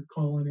barrier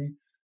colony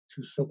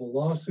to civil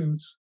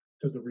lawsuits,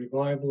 to the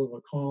revival of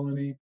a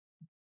colony,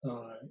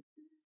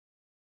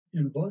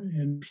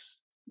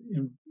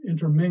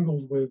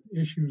 intermingled with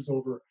issues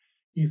over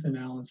Ethan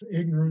Allen's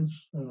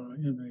ignorance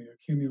in the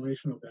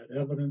accumulation of that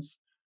evidence,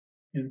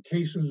 in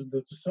cases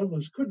that the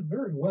settlers could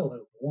very well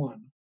have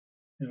won,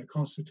 and it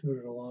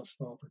constituted a lost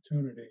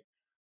opportunity,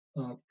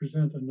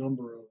 present a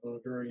number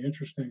of very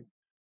interesting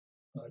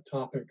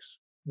topics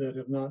that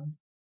have not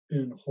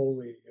been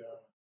wholly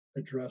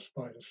addressed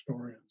by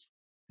historians.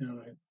 And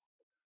I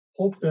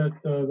hope that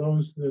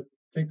those that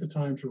take the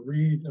time to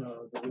read the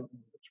Road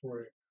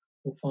Inventory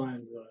will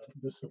find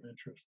this of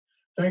interest.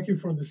 Thank you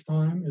for this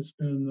time. It's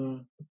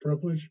been a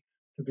privilege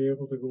to be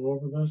able to go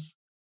over this,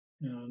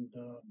 and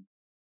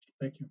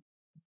thank you.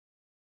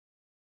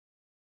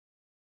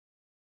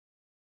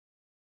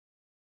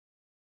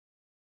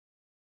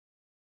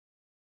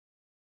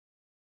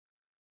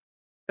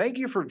 Thank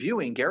you for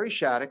viewing Gary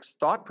Shattuck's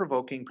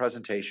thought-provoking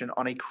presentation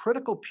on a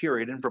critical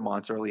period in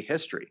Vermont's early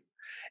history.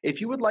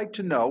 If you would like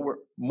to know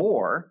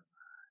more,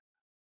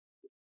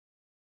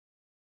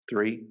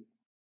 3,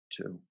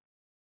 2.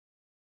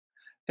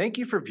 Thank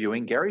you for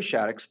viewing Gary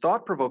Shattuck's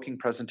thought-provoking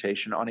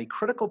presentation on a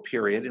critical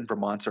period in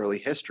Vermont's early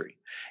history.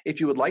 If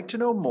you would like to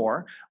know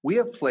more, we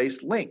have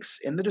placed links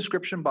in the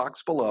description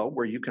box below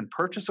where you can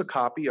purchase a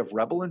copy of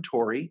Rebel and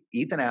Tory,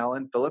 Ethan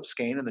Allen, Philip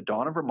Skene, and the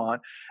Dawn of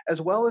Vermont, as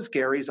well as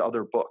Gary's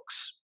other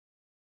books.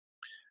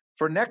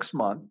 For next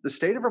month, the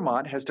state of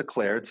Vermont has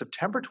declared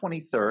September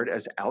 23rd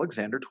as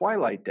Alexander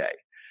Twilight Day.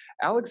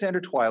 Alexander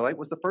Twilight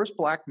was the first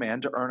Black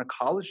man to earn a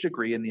college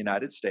degree in the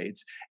United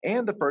States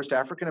and the first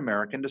African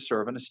American to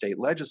serve in a state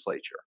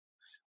legislature.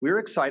 We're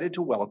excited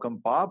to welcome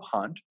Bob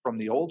Hunt from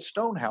the Old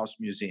Stonehouse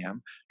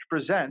Museum to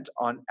present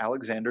on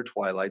Alexander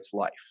Twilight's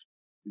life.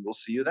 We will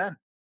see you then.